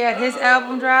 Mystical. He had his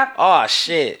album drop. Oh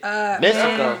shit.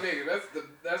 Mystical. Man. Nigga,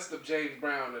 that's the James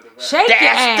Brown of the rap. Shake your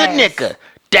That's the ass. nigga.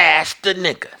 That's the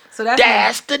nigga. So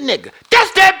that's the nigga.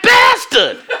 That's that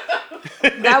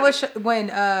bastard. That was when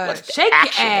What's the shake your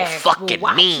actual ass. fucking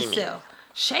Watch meaning? yourself.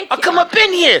 Shake I your come ass. up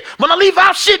in here. When I leave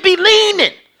out, shit be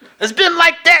leaning. It's been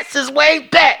like that since way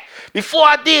back. Before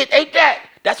I did A-Track.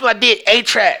 That's what I did,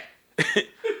 A-Track.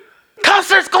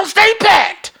 Concerts gonna stay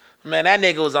packed. Man, that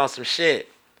nigga was on some shit.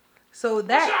 So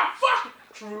that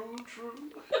True.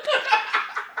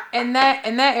 in that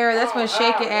era, that's when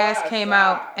Shake Your Ass came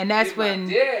out, and that's when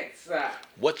Dead side.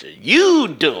 What are you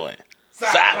doing?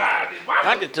 Side.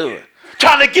 I can do it.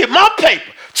 Trying to get my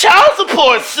paper. Child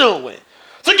support suing.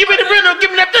 So give me the rental, give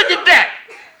me that thing back.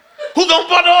 Who gonna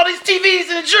buy all these TVs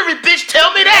and the jury, bitch?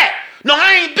 Tell me that. No,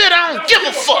 I ain't bid. I don't give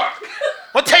a fuck.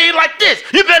 I'll tell you like this.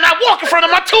 You better not walk in front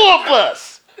of my tour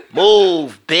bus.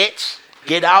 Move, bitch.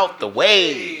 Get out the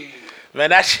way. Man,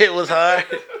 that shit was hard.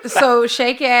 so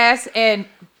Shake Your Ass and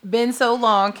Been So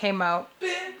Long came out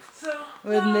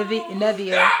with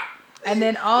Nevia, and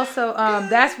then also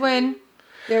that's when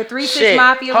their 3 6 Shit.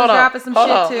 Mafia was dropping some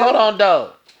shit too. Hold on,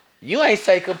 though. You ain't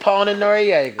say Capone and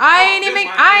Noriega. I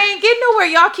ain't getting nowhere.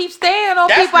 Y'all keep staying on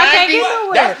people. I can't get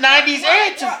nowhere. That's 90s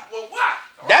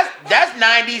and that's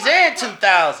 90s and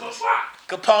 2000s.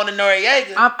 Capone and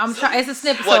Noriega. I'm trying. It's a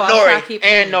snippet, so What, I'm trying to Nori keep.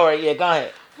 and Nori? Yeah, go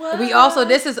ahead.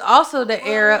 This is also the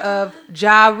era of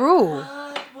Ja Rule.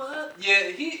 Yeah,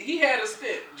 he had a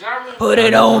stint. Ja Rule. Put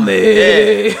it on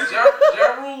me.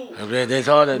 Ja Rule. That's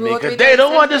all that Rule because 3, they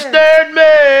don't 36, understand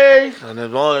me. And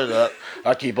it's all it up.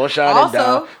 I keep on shining Also-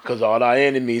 down because all our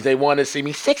enemies, they want to see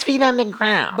me 6 feet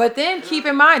underground. But then keep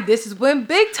in mind, this is when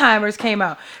Big Timers came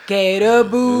out. Gator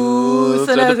boots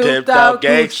and a hooped out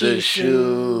gangster Gucci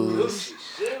shoes. shoes.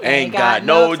 Ain't got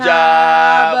no job,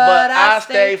 but I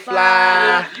stay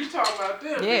fly. You talk about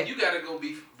them. Yeah. You gotta go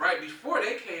right before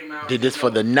they came out. Did this for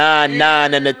the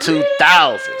 99 and the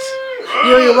 2000s.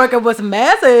 You're working with some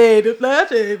massive, the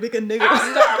flashy, big nigga. I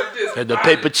started this. And the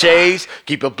paper chase,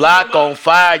 keep a block on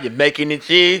fire, you're making it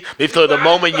cheese. Before the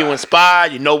moment you inspire,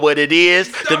 you know what it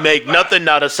is. To make nothing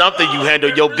out of something, you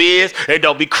handle your biz. And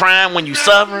don't be crying when you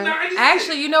suffering.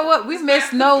 Actually, you know what? We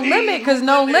missed No Limit because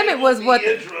No Limit was what.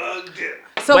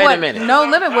 So Wait a what? minute. No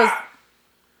Limit was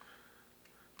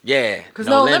Yeah. because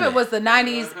No Limit was the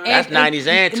 90s and That's 90s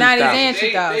and 90s and 2000s.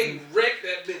 2000s. They wrecked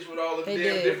that bitch with all the They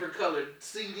damn did. different colored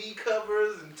CD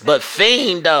covers. And But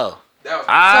Fiend though. that was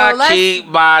I So let's- keep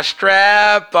my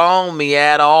strap on me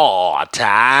at all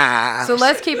times. So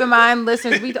let's keep in mind,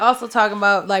 listeners, we also talking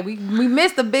about like we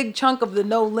missed a big chunk of the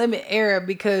No Limit era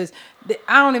because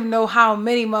I don't even know how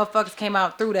many motherfuckers came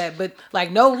out through that, but like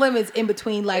No Limits in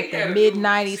between like They the had a mid new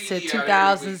 '90s to CD out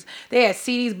every 2000s. week. They had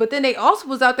CDs, but then they also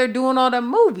was out there doing all the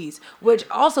movies, which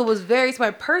also was very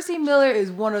smart. Percy Miller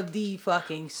is one of the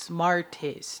fucking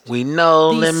smartest. We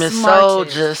know The limit smartest.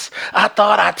 soldiers. I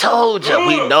thought I told you.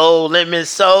 We know limit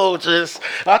soldiers.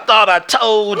 I thought I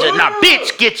told you. Now,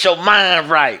 bitch, get your mind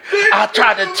right. I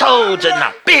tried to told you.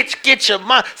 Now, bitch, get your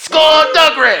mind. Score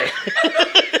Dougray.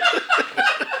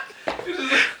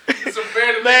 some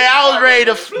random Man, I was ready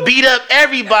to beat up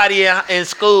everybody in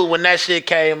school when that shit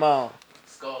came on.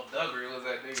 Skullduggery was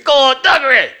that nigga.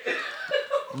 Skullduggery.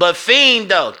 But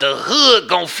Fiend though, the hood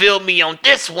gon' feel me on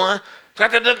this one.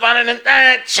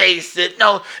 Chase it.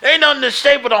 No, ain't nothing the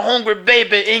shape of the hungry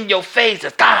baby in your face.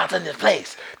 There's guys in this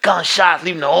place. Gunshots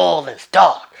leaving the Orleans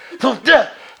dark. So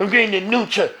I'm getting the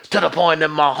neutral to the point in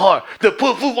my heart. The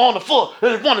poof on the floor.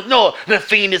 I want to know the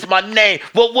Fiend is my name.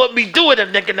 What me do with a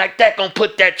nigga like that gonna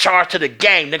put that charge to the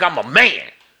game. Nigga, I'm a man.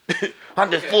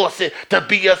 I'm just forced to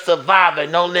be a survivor,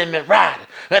 no limit rider,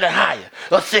 at a higher,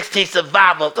 a 16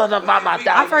 survivor.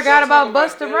 I forgot about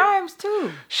Busta Rhymes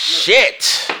too.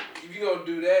 Shit. If you gonna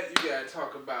do that, you gotta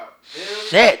talk about them.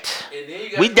 Shit. And then you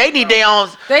gotta They need their own.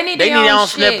 They need their own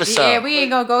shit. snippet Yeah, song. we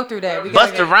ain't gonna go through that. We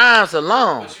Busta Rhymes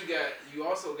alone. But you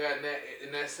also got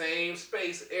in that same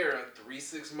space era,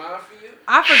 3-6 Mafia.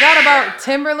 I forgot about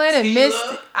Timberland and Miss.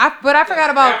 I forgot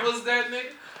about. That was that nigga.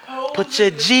 Oh, Put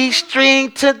your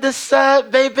G-string to the side,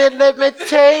 baby. Let me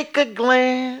take a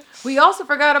glance. We also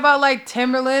forgot about like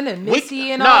Timberland and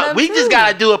Missy and all them we too. just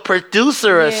gotta do a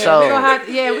producer or yeah, so.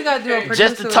 we gotta do a producer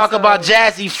Just to or talk so. about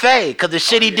Jazzy Faye, cause the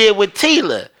shit he did with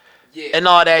Tila and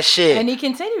all that shit. And he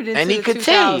continued into And he the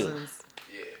continued. 2000s.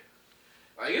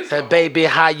 like it's Hey baby,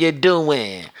 how you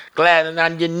doing? Glad that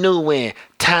I'm your new in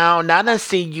town. I done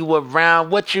seen you around.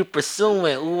 What you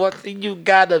pursuing? Ooh, what see you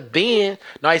got a Benz?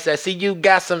 No, he said, see you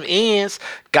got some ends.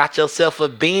 Got yourself a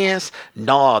Benz?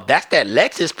 No, that's that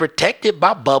Lexus protected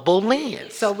by bubble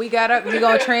lens. So we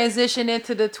gonna transition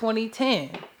into the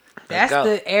 2010. That's go.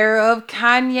 the era of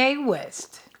Kanye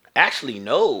West. Actually,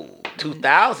 no.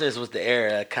 2000s was the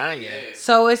era of Kanye.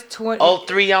 So it's 20.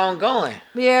 03 ongoing.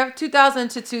 Yeah, 2000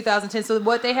 to 2010. So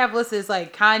what they have listed is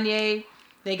like Kanye.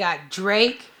 They got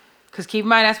Drake. Cause keep in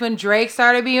mind that's when Drake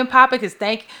started being popular. Cause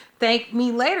Thank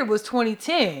Me Later was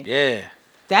 2010. Yeah.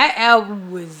 That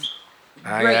album was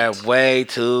I great. got way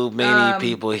too many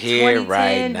people here 2010,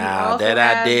 right you now also that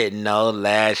I have- didn't know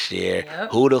last year.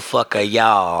 Yep. Who the fuck are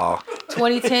y'all?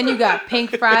 2010, you got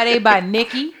Pink Friday by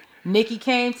Nicki. Nicki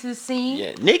came to the scene.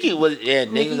 Yeah, Nicki was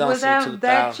Nicki on was some out 2000.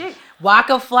 that shit.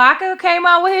 Waka Flocka came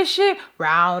out with his shit.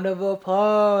 Round of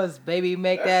applause, baby,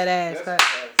 make that ass That's clap.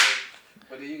 classic.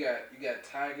 But then you got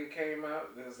Tiger came out.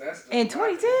 That's the In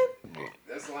 2010,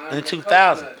 That's Lime In and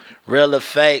 2000. Coconut. Real or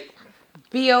fake.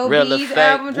 Real B.O.B.'s effect.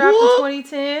 album dropped Whoop. in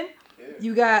 2010.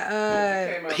 You got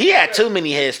Came out- He had too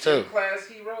many hits too. Class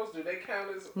Heroes, do they count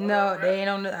as no, rap? they ain't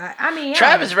on the. I mean, yeah.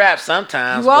 Travis rap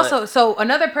sometimes. You also but so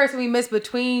another person we missed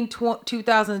between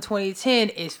 2000 and 2010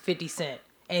 is 50 Cent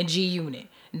and G Unit.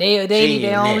 They need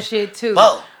their own G-Unit. shit too.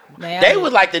 Whoa. Man, They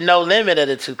was like the No Limit of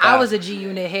the 2000s. I was a G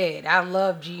Unit head. I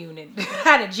love G Unit. I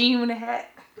had a G Unit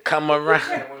hat. Come around.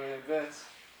 I want to invest.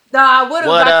 No, I would have.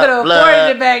 What I up, could have blood?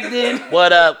 afforded it back then.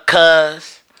 What up,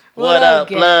 cuz? What up,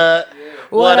 gang? blood?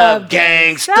 What up,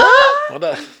 gangsta? What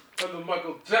up? From the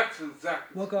Michael Jackson, Zach.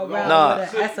 We'll go around Nah.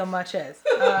 with that. That's on my chest.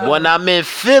 When I'm in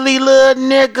Philly, little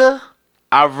nigga,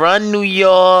 I run New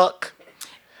York.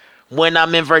 When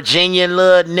I'm in Virginia,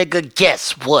 little nigga,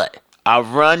 guess what? I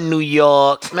run New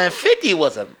York. Man, 50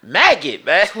 was a maggot,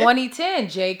 man. 2010,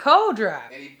 J. Cole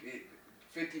dropped. And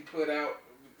 50 put out.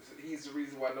 He's the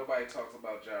reason why nobody talks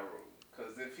about Ja Rule.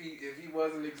 Because if he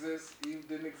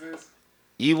didn't exist.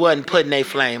 You wasn't putting a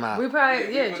flame out. We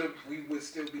probably yeah. We would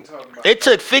still be talking about. It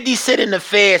took 50 Cent in the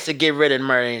feds to get rid of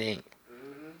Murder Inc.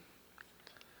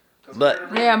 But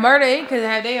Yeah, Murder Inc. could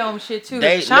have their own shit too.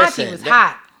 They- Ashanti listen, was they-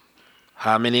 hot.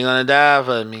 how many gonna die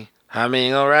for me? How many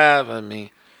gonna ride for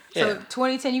me? Yeah. So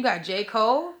 2010, you got J.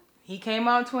 Cole. He came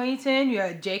out in 2010. You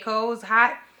had J. Cole was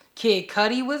hot. Kid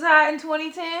Cudi was hot in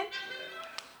 2010.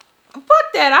 Fuck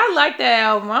that. I like that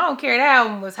album. I don't care. That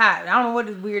album was hot. I don't know what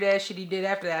the weird ass shit he did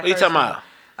after that. What you first talking one.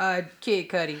 about? Kid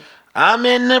Cudi. I'm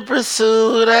in the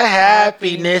pursuit of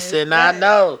happiness, and I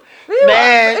know, He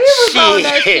man, was on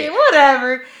that shit. shit.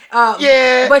 Whatever.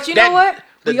 Yeah, But you know that- what?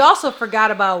 the- We also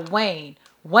forgot about Wayne.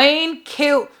 Wayne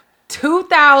killed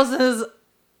 2000s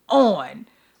on.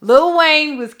 Lil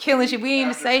Wayne was killing shit. We didn't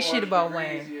even say shit about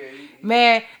Wayne.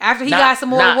 Man, after he got some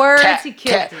more words, he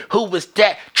killed it. Who was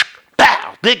that?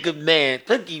 Bow, bigger man,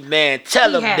 Boogie man, tell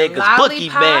He them had niggas, Boogie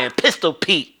Lollipop. man, Pistol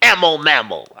Pete, Ammo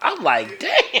Mammo. I'm like,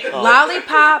 damn.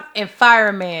 Lollipop and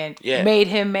Fireman Yeah. made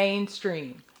him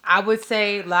mainstream. I would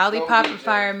say Lollipop and DJ.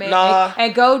 Fireman Nah.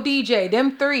 and Go DJ.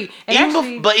 Them three. And Even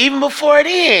actually, but even before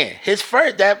then,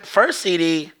 that first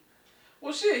CD,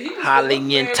 Well, shit, he was Highly the fan for all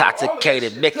of that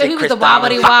intoxicated, shit. mixed So he was the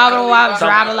wobbly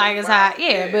driving like his high.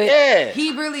 Yeah, but Yeah.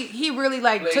 he really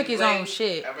like Bling, took his bling. own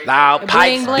shit. I mean, Loud Bling,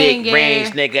 pipes, bling, big yeah. rings,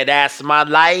 nigga, that's my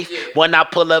life. Yeah. When I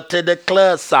pull up to the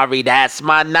club, sorry, that's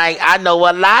my night. I know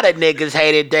a lot of niggas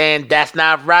hate it, then that's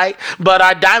not right. But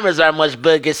our diamonds are much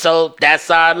bigger, so that's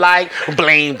our life.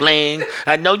 Bling, bling.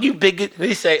 I know you big,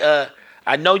 he say,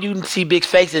 I know you see big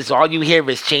faces, all you hear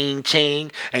is ching,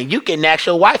 ching. And you can ask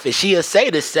your wife and she'll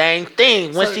say the same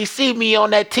thing. When she see me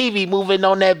on that TV moving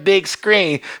on that big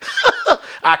screen,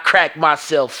 I crack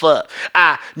myself up.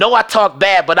 I know I talk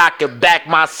bad, but I can back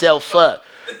myself up.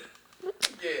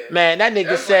 Yeah. Man, that nigga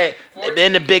That's said, like 14.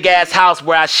 in the big ass house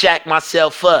where I shack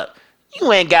myself up.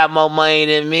 You ain't got more money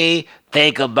than me.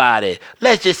 Think about it.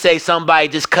 Let's just say somebody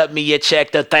just cut me a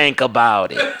check to think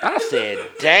about it. I said,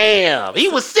 damn. He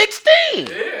was 16.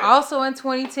 Also in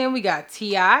 2010, we got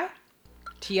T.I.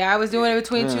 T.I. was doing it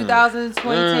between Mm. 2000 and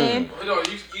 2010. No,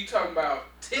 you talking about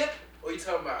Tip or you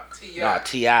talking about T.I.? Nah,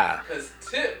 T.I. Because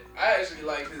Tip, I actually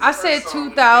like his I first said song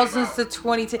when it 2000s came to out.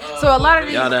 2010. So a lot of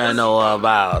these, Y'all don't know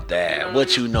about that.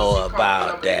 What you know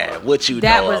about that? What you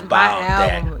That know was my about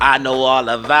that? album. I know all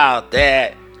about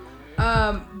that.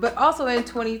 but also in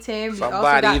 2010, we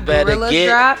Somebody also got better Gorillaz get-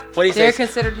 drop. what he They're say?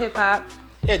 considered hip hop.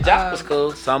 Yeah, Jock was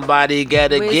cool. Somebody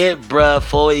gotta Wiz- get bruh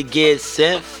before he gets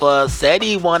sent for. Said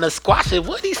he wanna squash it.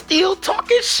 What he still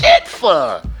talking shit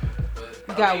for?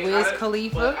 You got Wiz out of-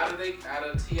 Khalifa. But out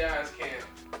of T.I.'s camp,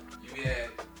 you had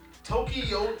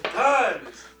Tokyo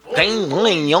Diamonds. Ding,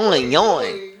 bling, yoing,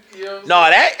 yoing. You know what I'm No,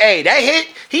 that hit.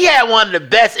 He had one of the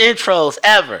best intros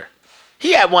ever.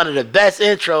 He had one of the best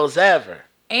intros ever.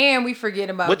 And we forget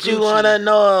about What you Gucci. wanna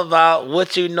know about?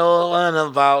 What you know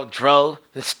about, Dro?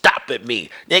 Stop at me.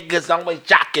 Niggas always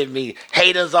jocking me.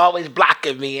 Haters always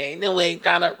blocking me. Ain't no way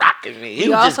trying to rock at me. He We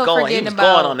was just also going. He forgetting was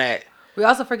about- going on that. We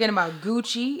also forgetting about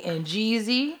Gucci and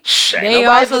Jeezy. Shit, They nobody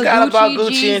also forgot about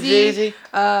Gucci and Jeezy.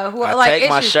 Who I like take it's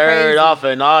my just shirt crazy. off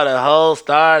and all the hoes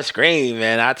start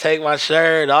screaming. I take my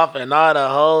shirt off and all the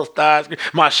hoes start screaming.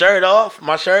 My shirt off,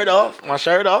 my shirt off, my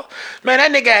shirt off. Man,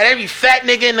 that nigga had every fat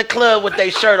nigga in the club with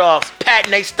their shirt off,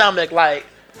 patting their stomach like.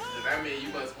 I mean, you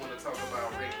must want to talk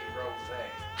about Ricky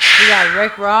Rose. We got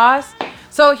Rick Ross.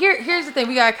 So here's the thing.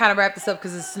 We gotta kind of wrap this up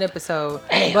because it's an episode.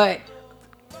 But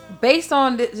based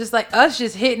on just like us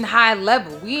just hitting high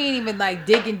level, we ain't even like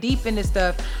digging deep into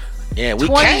stuff. Yeah, we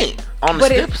 20 can't on the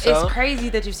But skip it's crazy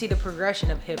that you see the progression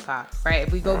of hip hop, right?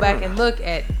 If we go back and look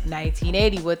at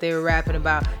 1980, what they were rapping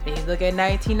about, then you look at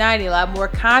 1990, a lot more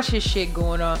conscious shit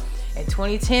going on. In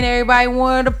 2010, everybody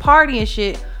wanted to party and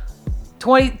shit.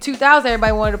 2000,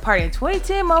 everybody wanted to party. In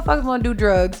 2010, motherfuckers want to do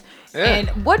drugs. Yeah. And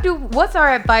what's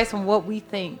our advice on what we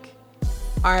think?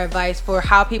 Our advice for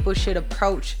how people should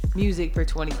approach music for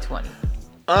 2020.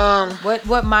 What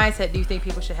mindset do you think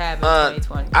people should have in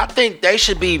 2020? I think they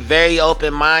should be very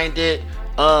open-minded.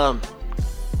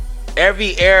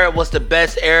 Every era was the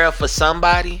best era for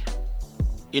somebody.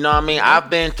 You know what I mean? I've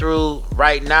been through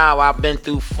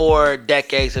 4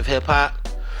 decades of hip hop.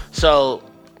 So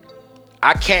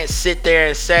I can't sit there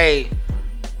and say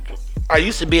I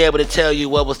used to be able to tell you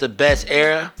what was the best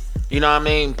era. You know what I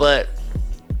mean? But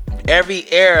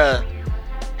every era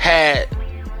had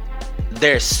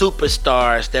their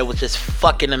superstars that was just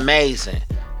fucking amazing.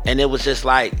 And it was just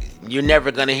like, you're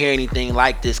never gonna hear anything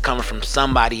like this coming from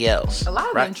somebody else. A lot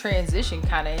of them transition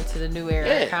kind of into the new era,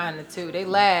 Yeah. kind of too. They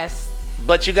last.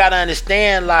 But you gotta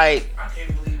understand, like, I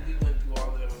can't believe we went through all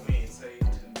of them and we ain't saved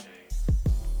 2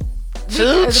 Chainz.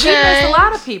 Two We missed a Chainz.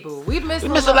 lot of people. We missed a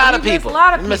lot of people.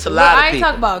 We missed a lot of I ain't people.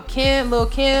 talking about Kim, Lil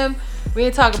Kim. We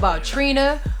ain't talking about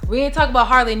Trina. We ain't talking about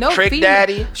hardly no Trick female.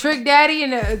 Daddy. Trick Daddy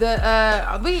and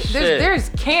Shit. there's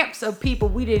camps of people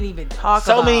we didn't even talk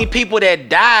about. So many people that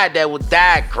died that would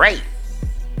die great.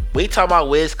 We talking about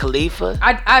Wiz Khalifa.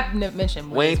 I've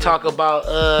mentioned. We ain't Wiz. talking about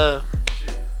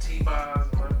Shit, T-Boz,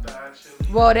 Left Eye,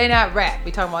 Chili. Well, they not rap.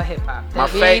 We talking about hip hop. my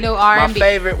We ain't no R&B.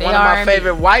 favorite They one of my R&B.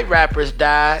 favorite white rappers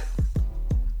died.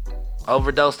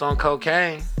 Overdosed on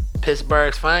cocaine.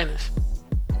 Pittsburgh's finest.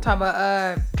 Talking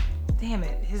about damn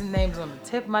it, his name's on the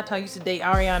tip of my tongue. I used to date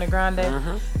Ariana Grande.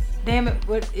 Mm-hmm. Damn it,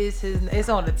 what is his? It's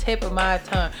on the tip of my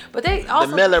tongue. But they also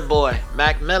The Miller boy,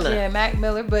 Mac Miller. Yeah, Mac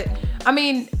Miller. But I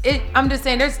mean, I'm just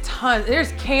saying, there's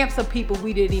camps of people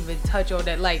we didn't even touch on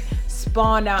that like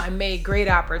spawned out and made great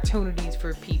opportunities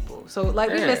for people. So like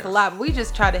we Yeah. missed a lot, but we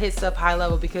just try to hit stuff high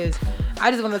level because I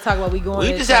just want to talk about we going. We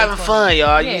into just having 2020. fun,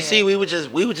 y'all. Yeah. You see, we were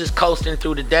just coasting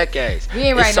through the decades. We ain't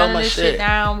It's writing so none of much this shit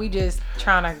down. We just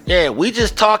trying to. Yeah, we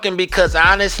just talking because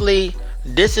honestly,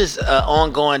 this is an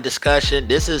ongoing discussion.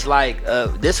 This is like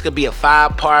this could be a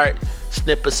 5-part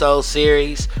snipisode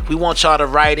series. We want y'all to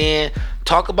write in,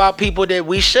 Talk about people that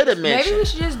we should have mentioned. Maybe we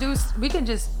should just do. We can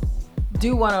just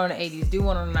do one on the 80s, do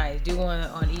one on the 90s, do one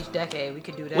on each decade. We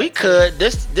could do that. We could.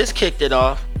 This kicked it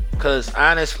off. Cause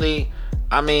honestly,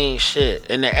 I mean, shit.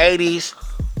 In the 80s,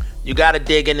 you gotta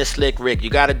dig into Slick Rick. You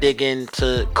gotta dig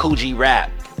into Coogee Rap.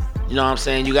 You know what I'm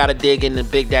saying? You gotta dig into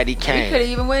Big Daddy Kane. We could have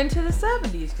even went into the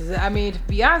 70s. Because, I mean, to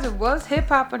be honest, it was hip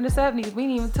hop in the 70s. We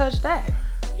didn't even touch that.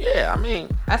 Yeah, I mean.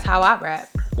 That's how I rap.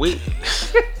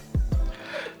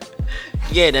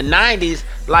 Yeah, the 90s,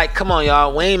 like, come on,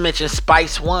 y'all. We ain't mentioned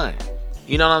Spice One.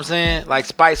 You know what I'm saying? Like,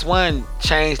 Spice One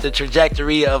changed the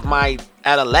trajectory of my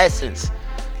adolescence.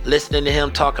 Listening to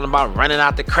him talking about running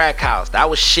out the crack house. That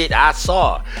was shit I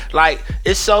saw. Like,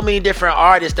 it's so many different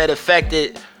artists that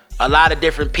affected a lot of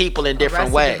different people in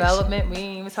different ways. Development, we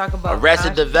ain't even talking about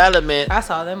Arrested Development. I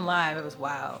saw them live. It was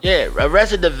wild. Yeah,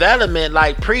 Arrested Development,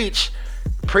 like Preach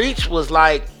was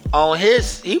like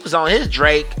he was on his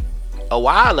Drake a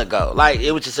while ago. Like,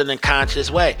 it was just in a conscious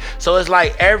way. So it's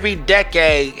like every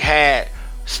decade had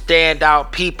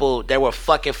standout people that were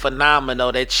fucking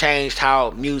phenomenal that changed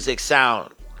how music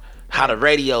sound, how the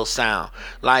radio sound.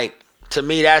 Like, to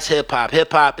me, that's hip-hop.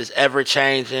 Hip-hop is ever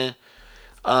changing.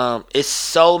 It's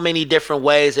so many different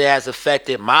ways it has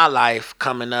affected my life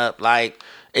coming up. Like,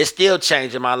 it's still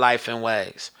changing my life in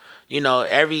ways. You know,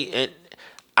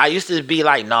 I used to be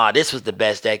like, nah, this was the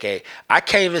best decade. I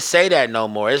can't even say that no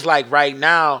more. It's like right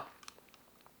now,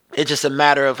 it's just a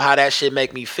matter of how that shit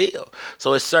make me feel.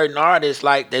 So it's certain artists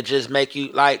like that just make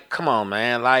you like, come on,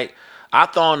 man. Like, I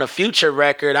throw on the Future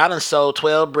record, I done sold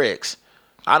 12 bricks.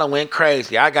 I done went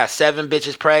crazy. I got 7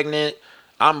 bitches pregnant.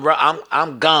 I'm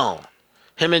gone.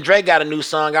 Him and Drake got a new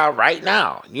song out right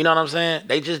now. You know what I'm saying?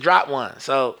 They just dropped one.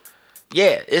 So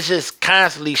yeah, it's just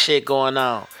constantly shit going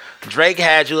on. Drake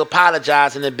had you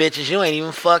apologizing to bitches you ain't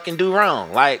even fucking do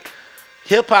wrong. Like,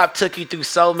 hip hop took you through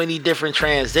so many different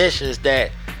transitions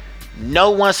that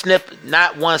not one snippet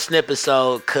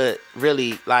could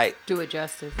really like do it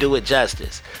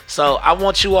justice. So I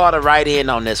want you all to write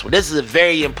in on this one. This is a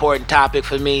very important topic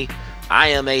for me. I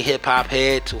am a hip hop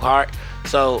head to heart.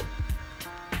 So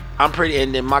I'm pretty,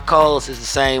 and then my co-host is the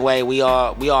same way. We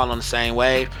all on the same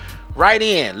wave. Write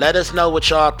in. Let us know what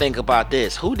y'all think about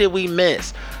this. Who did we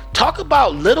miss? Talk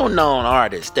about little known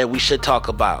artists that we should talk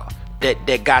about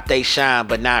that got they shine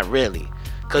but not really.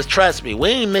 Cause trust me, we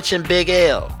ain't mentioned Big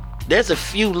L. There's a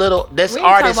few little artists. We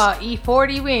ain't talk about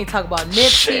E40. We ain't talk about Nipsey.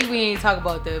 Shit. We ain't talk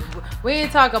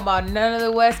about none of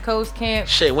the West Coast camp.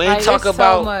 Shit, we ain't talk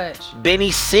about so much.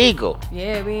 Benny Siegel.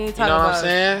 Yeah, we ain't talking You know what I'm about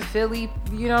saying? Philly.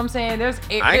 You know what I'm saying?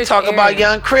 I ain't talking about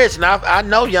Young Chris. Now I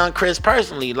know Young Chris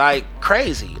personally, like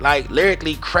crazy, like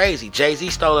lyrically crazy. Jay-Z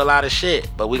stole a lot of shit,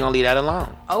 but we gonna leave that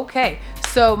alone. Okay,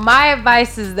 so my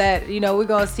advice is that we're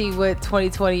gonna see what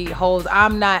 2020 holds.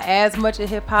 I'm not as much a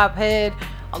hip hop head.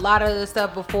 A lot of the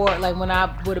stuff before, like when I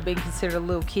would have been considered a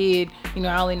little kid,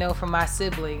 I only know from my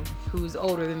sibling who's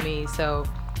older than me. So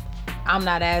I'm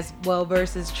not as well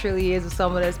versed as Trilly is with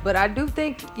some of this. But I do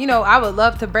think, I would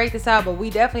love to break this out, but we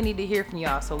definitely need to hear from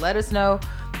y'all. So let us know,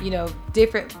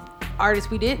 different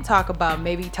artists we didn't talk about.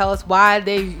 Maybe tell us why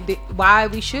why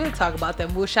we should talk about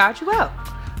them. We'll shout you out.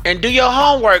 And do your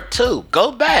homework too.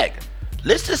 Go back.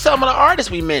 Listen to some of the artists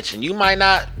we mentioned. You might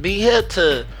not be hip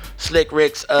to Slick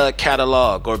Rick's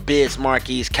catalog, or Biz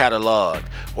Marquis' catalog,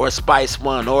 or Spice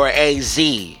One, or AZ.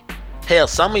 Hell,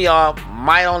 some of y'all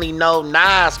might only know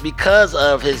Nas because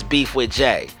of his beef with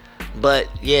Jay. But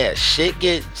yeah, shit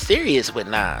get serious with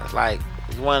Nas. Like,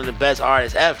 he's one of the best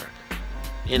artists ever.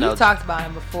 We've talked about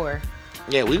him before.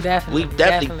 Yeah, we've definitely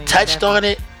touched on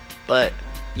it. But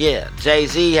yeah,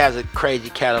 Jay-Z has a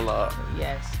crazy catalog.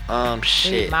 Yes.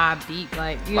 Shit. Mobb Deep,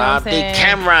 like, you know Mobb what I'm saying? Deep,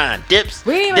 Cameron, Dips.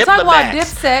 We didn't even talk about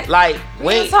Dipset. Like,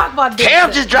 we didn't talk about Dipset. Cam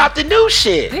just dropped the new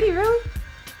shit. Did he really?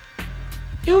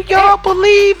 Y'all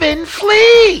believe in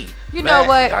Flea. You know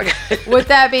what? With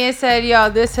that being said, y'all,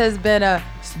 this has been a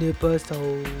Snipper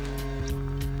Soul.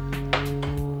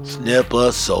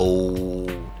 Snipper Soul.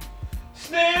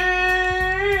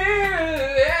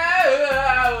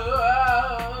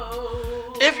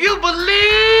 If you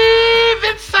believe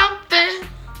in something,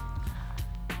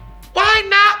 why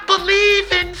not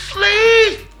believe in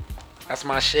Flea? That's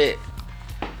my shit.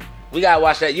 We gotta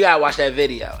watch that. You gotta watch that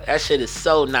video. That shit is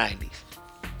so 90s.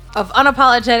 Of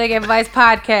Unapologetic Advice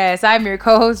Podcast, I'm your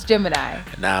co-host, Gemini.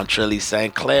 And now I'm Trilly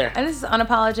St. Clair. And this is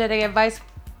Unapologetic Advice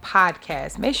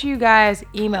Podcast. Make sure you guys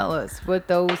email us with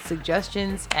those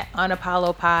suggestions at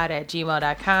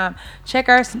unapollopod@gmail.com. Check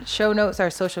our show notes, our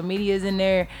social medias in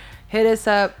there. Hit us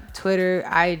up, Twitter,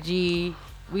 IG.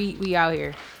 We out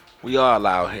here. We all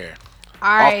out here.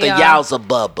 All right, off the y'all. Yowza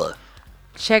Bubba.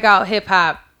 Check out hip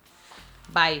hop.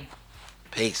 Bye.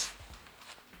 Peace.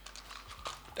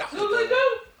 That was a Who good they one.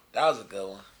 do? That was a good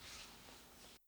one.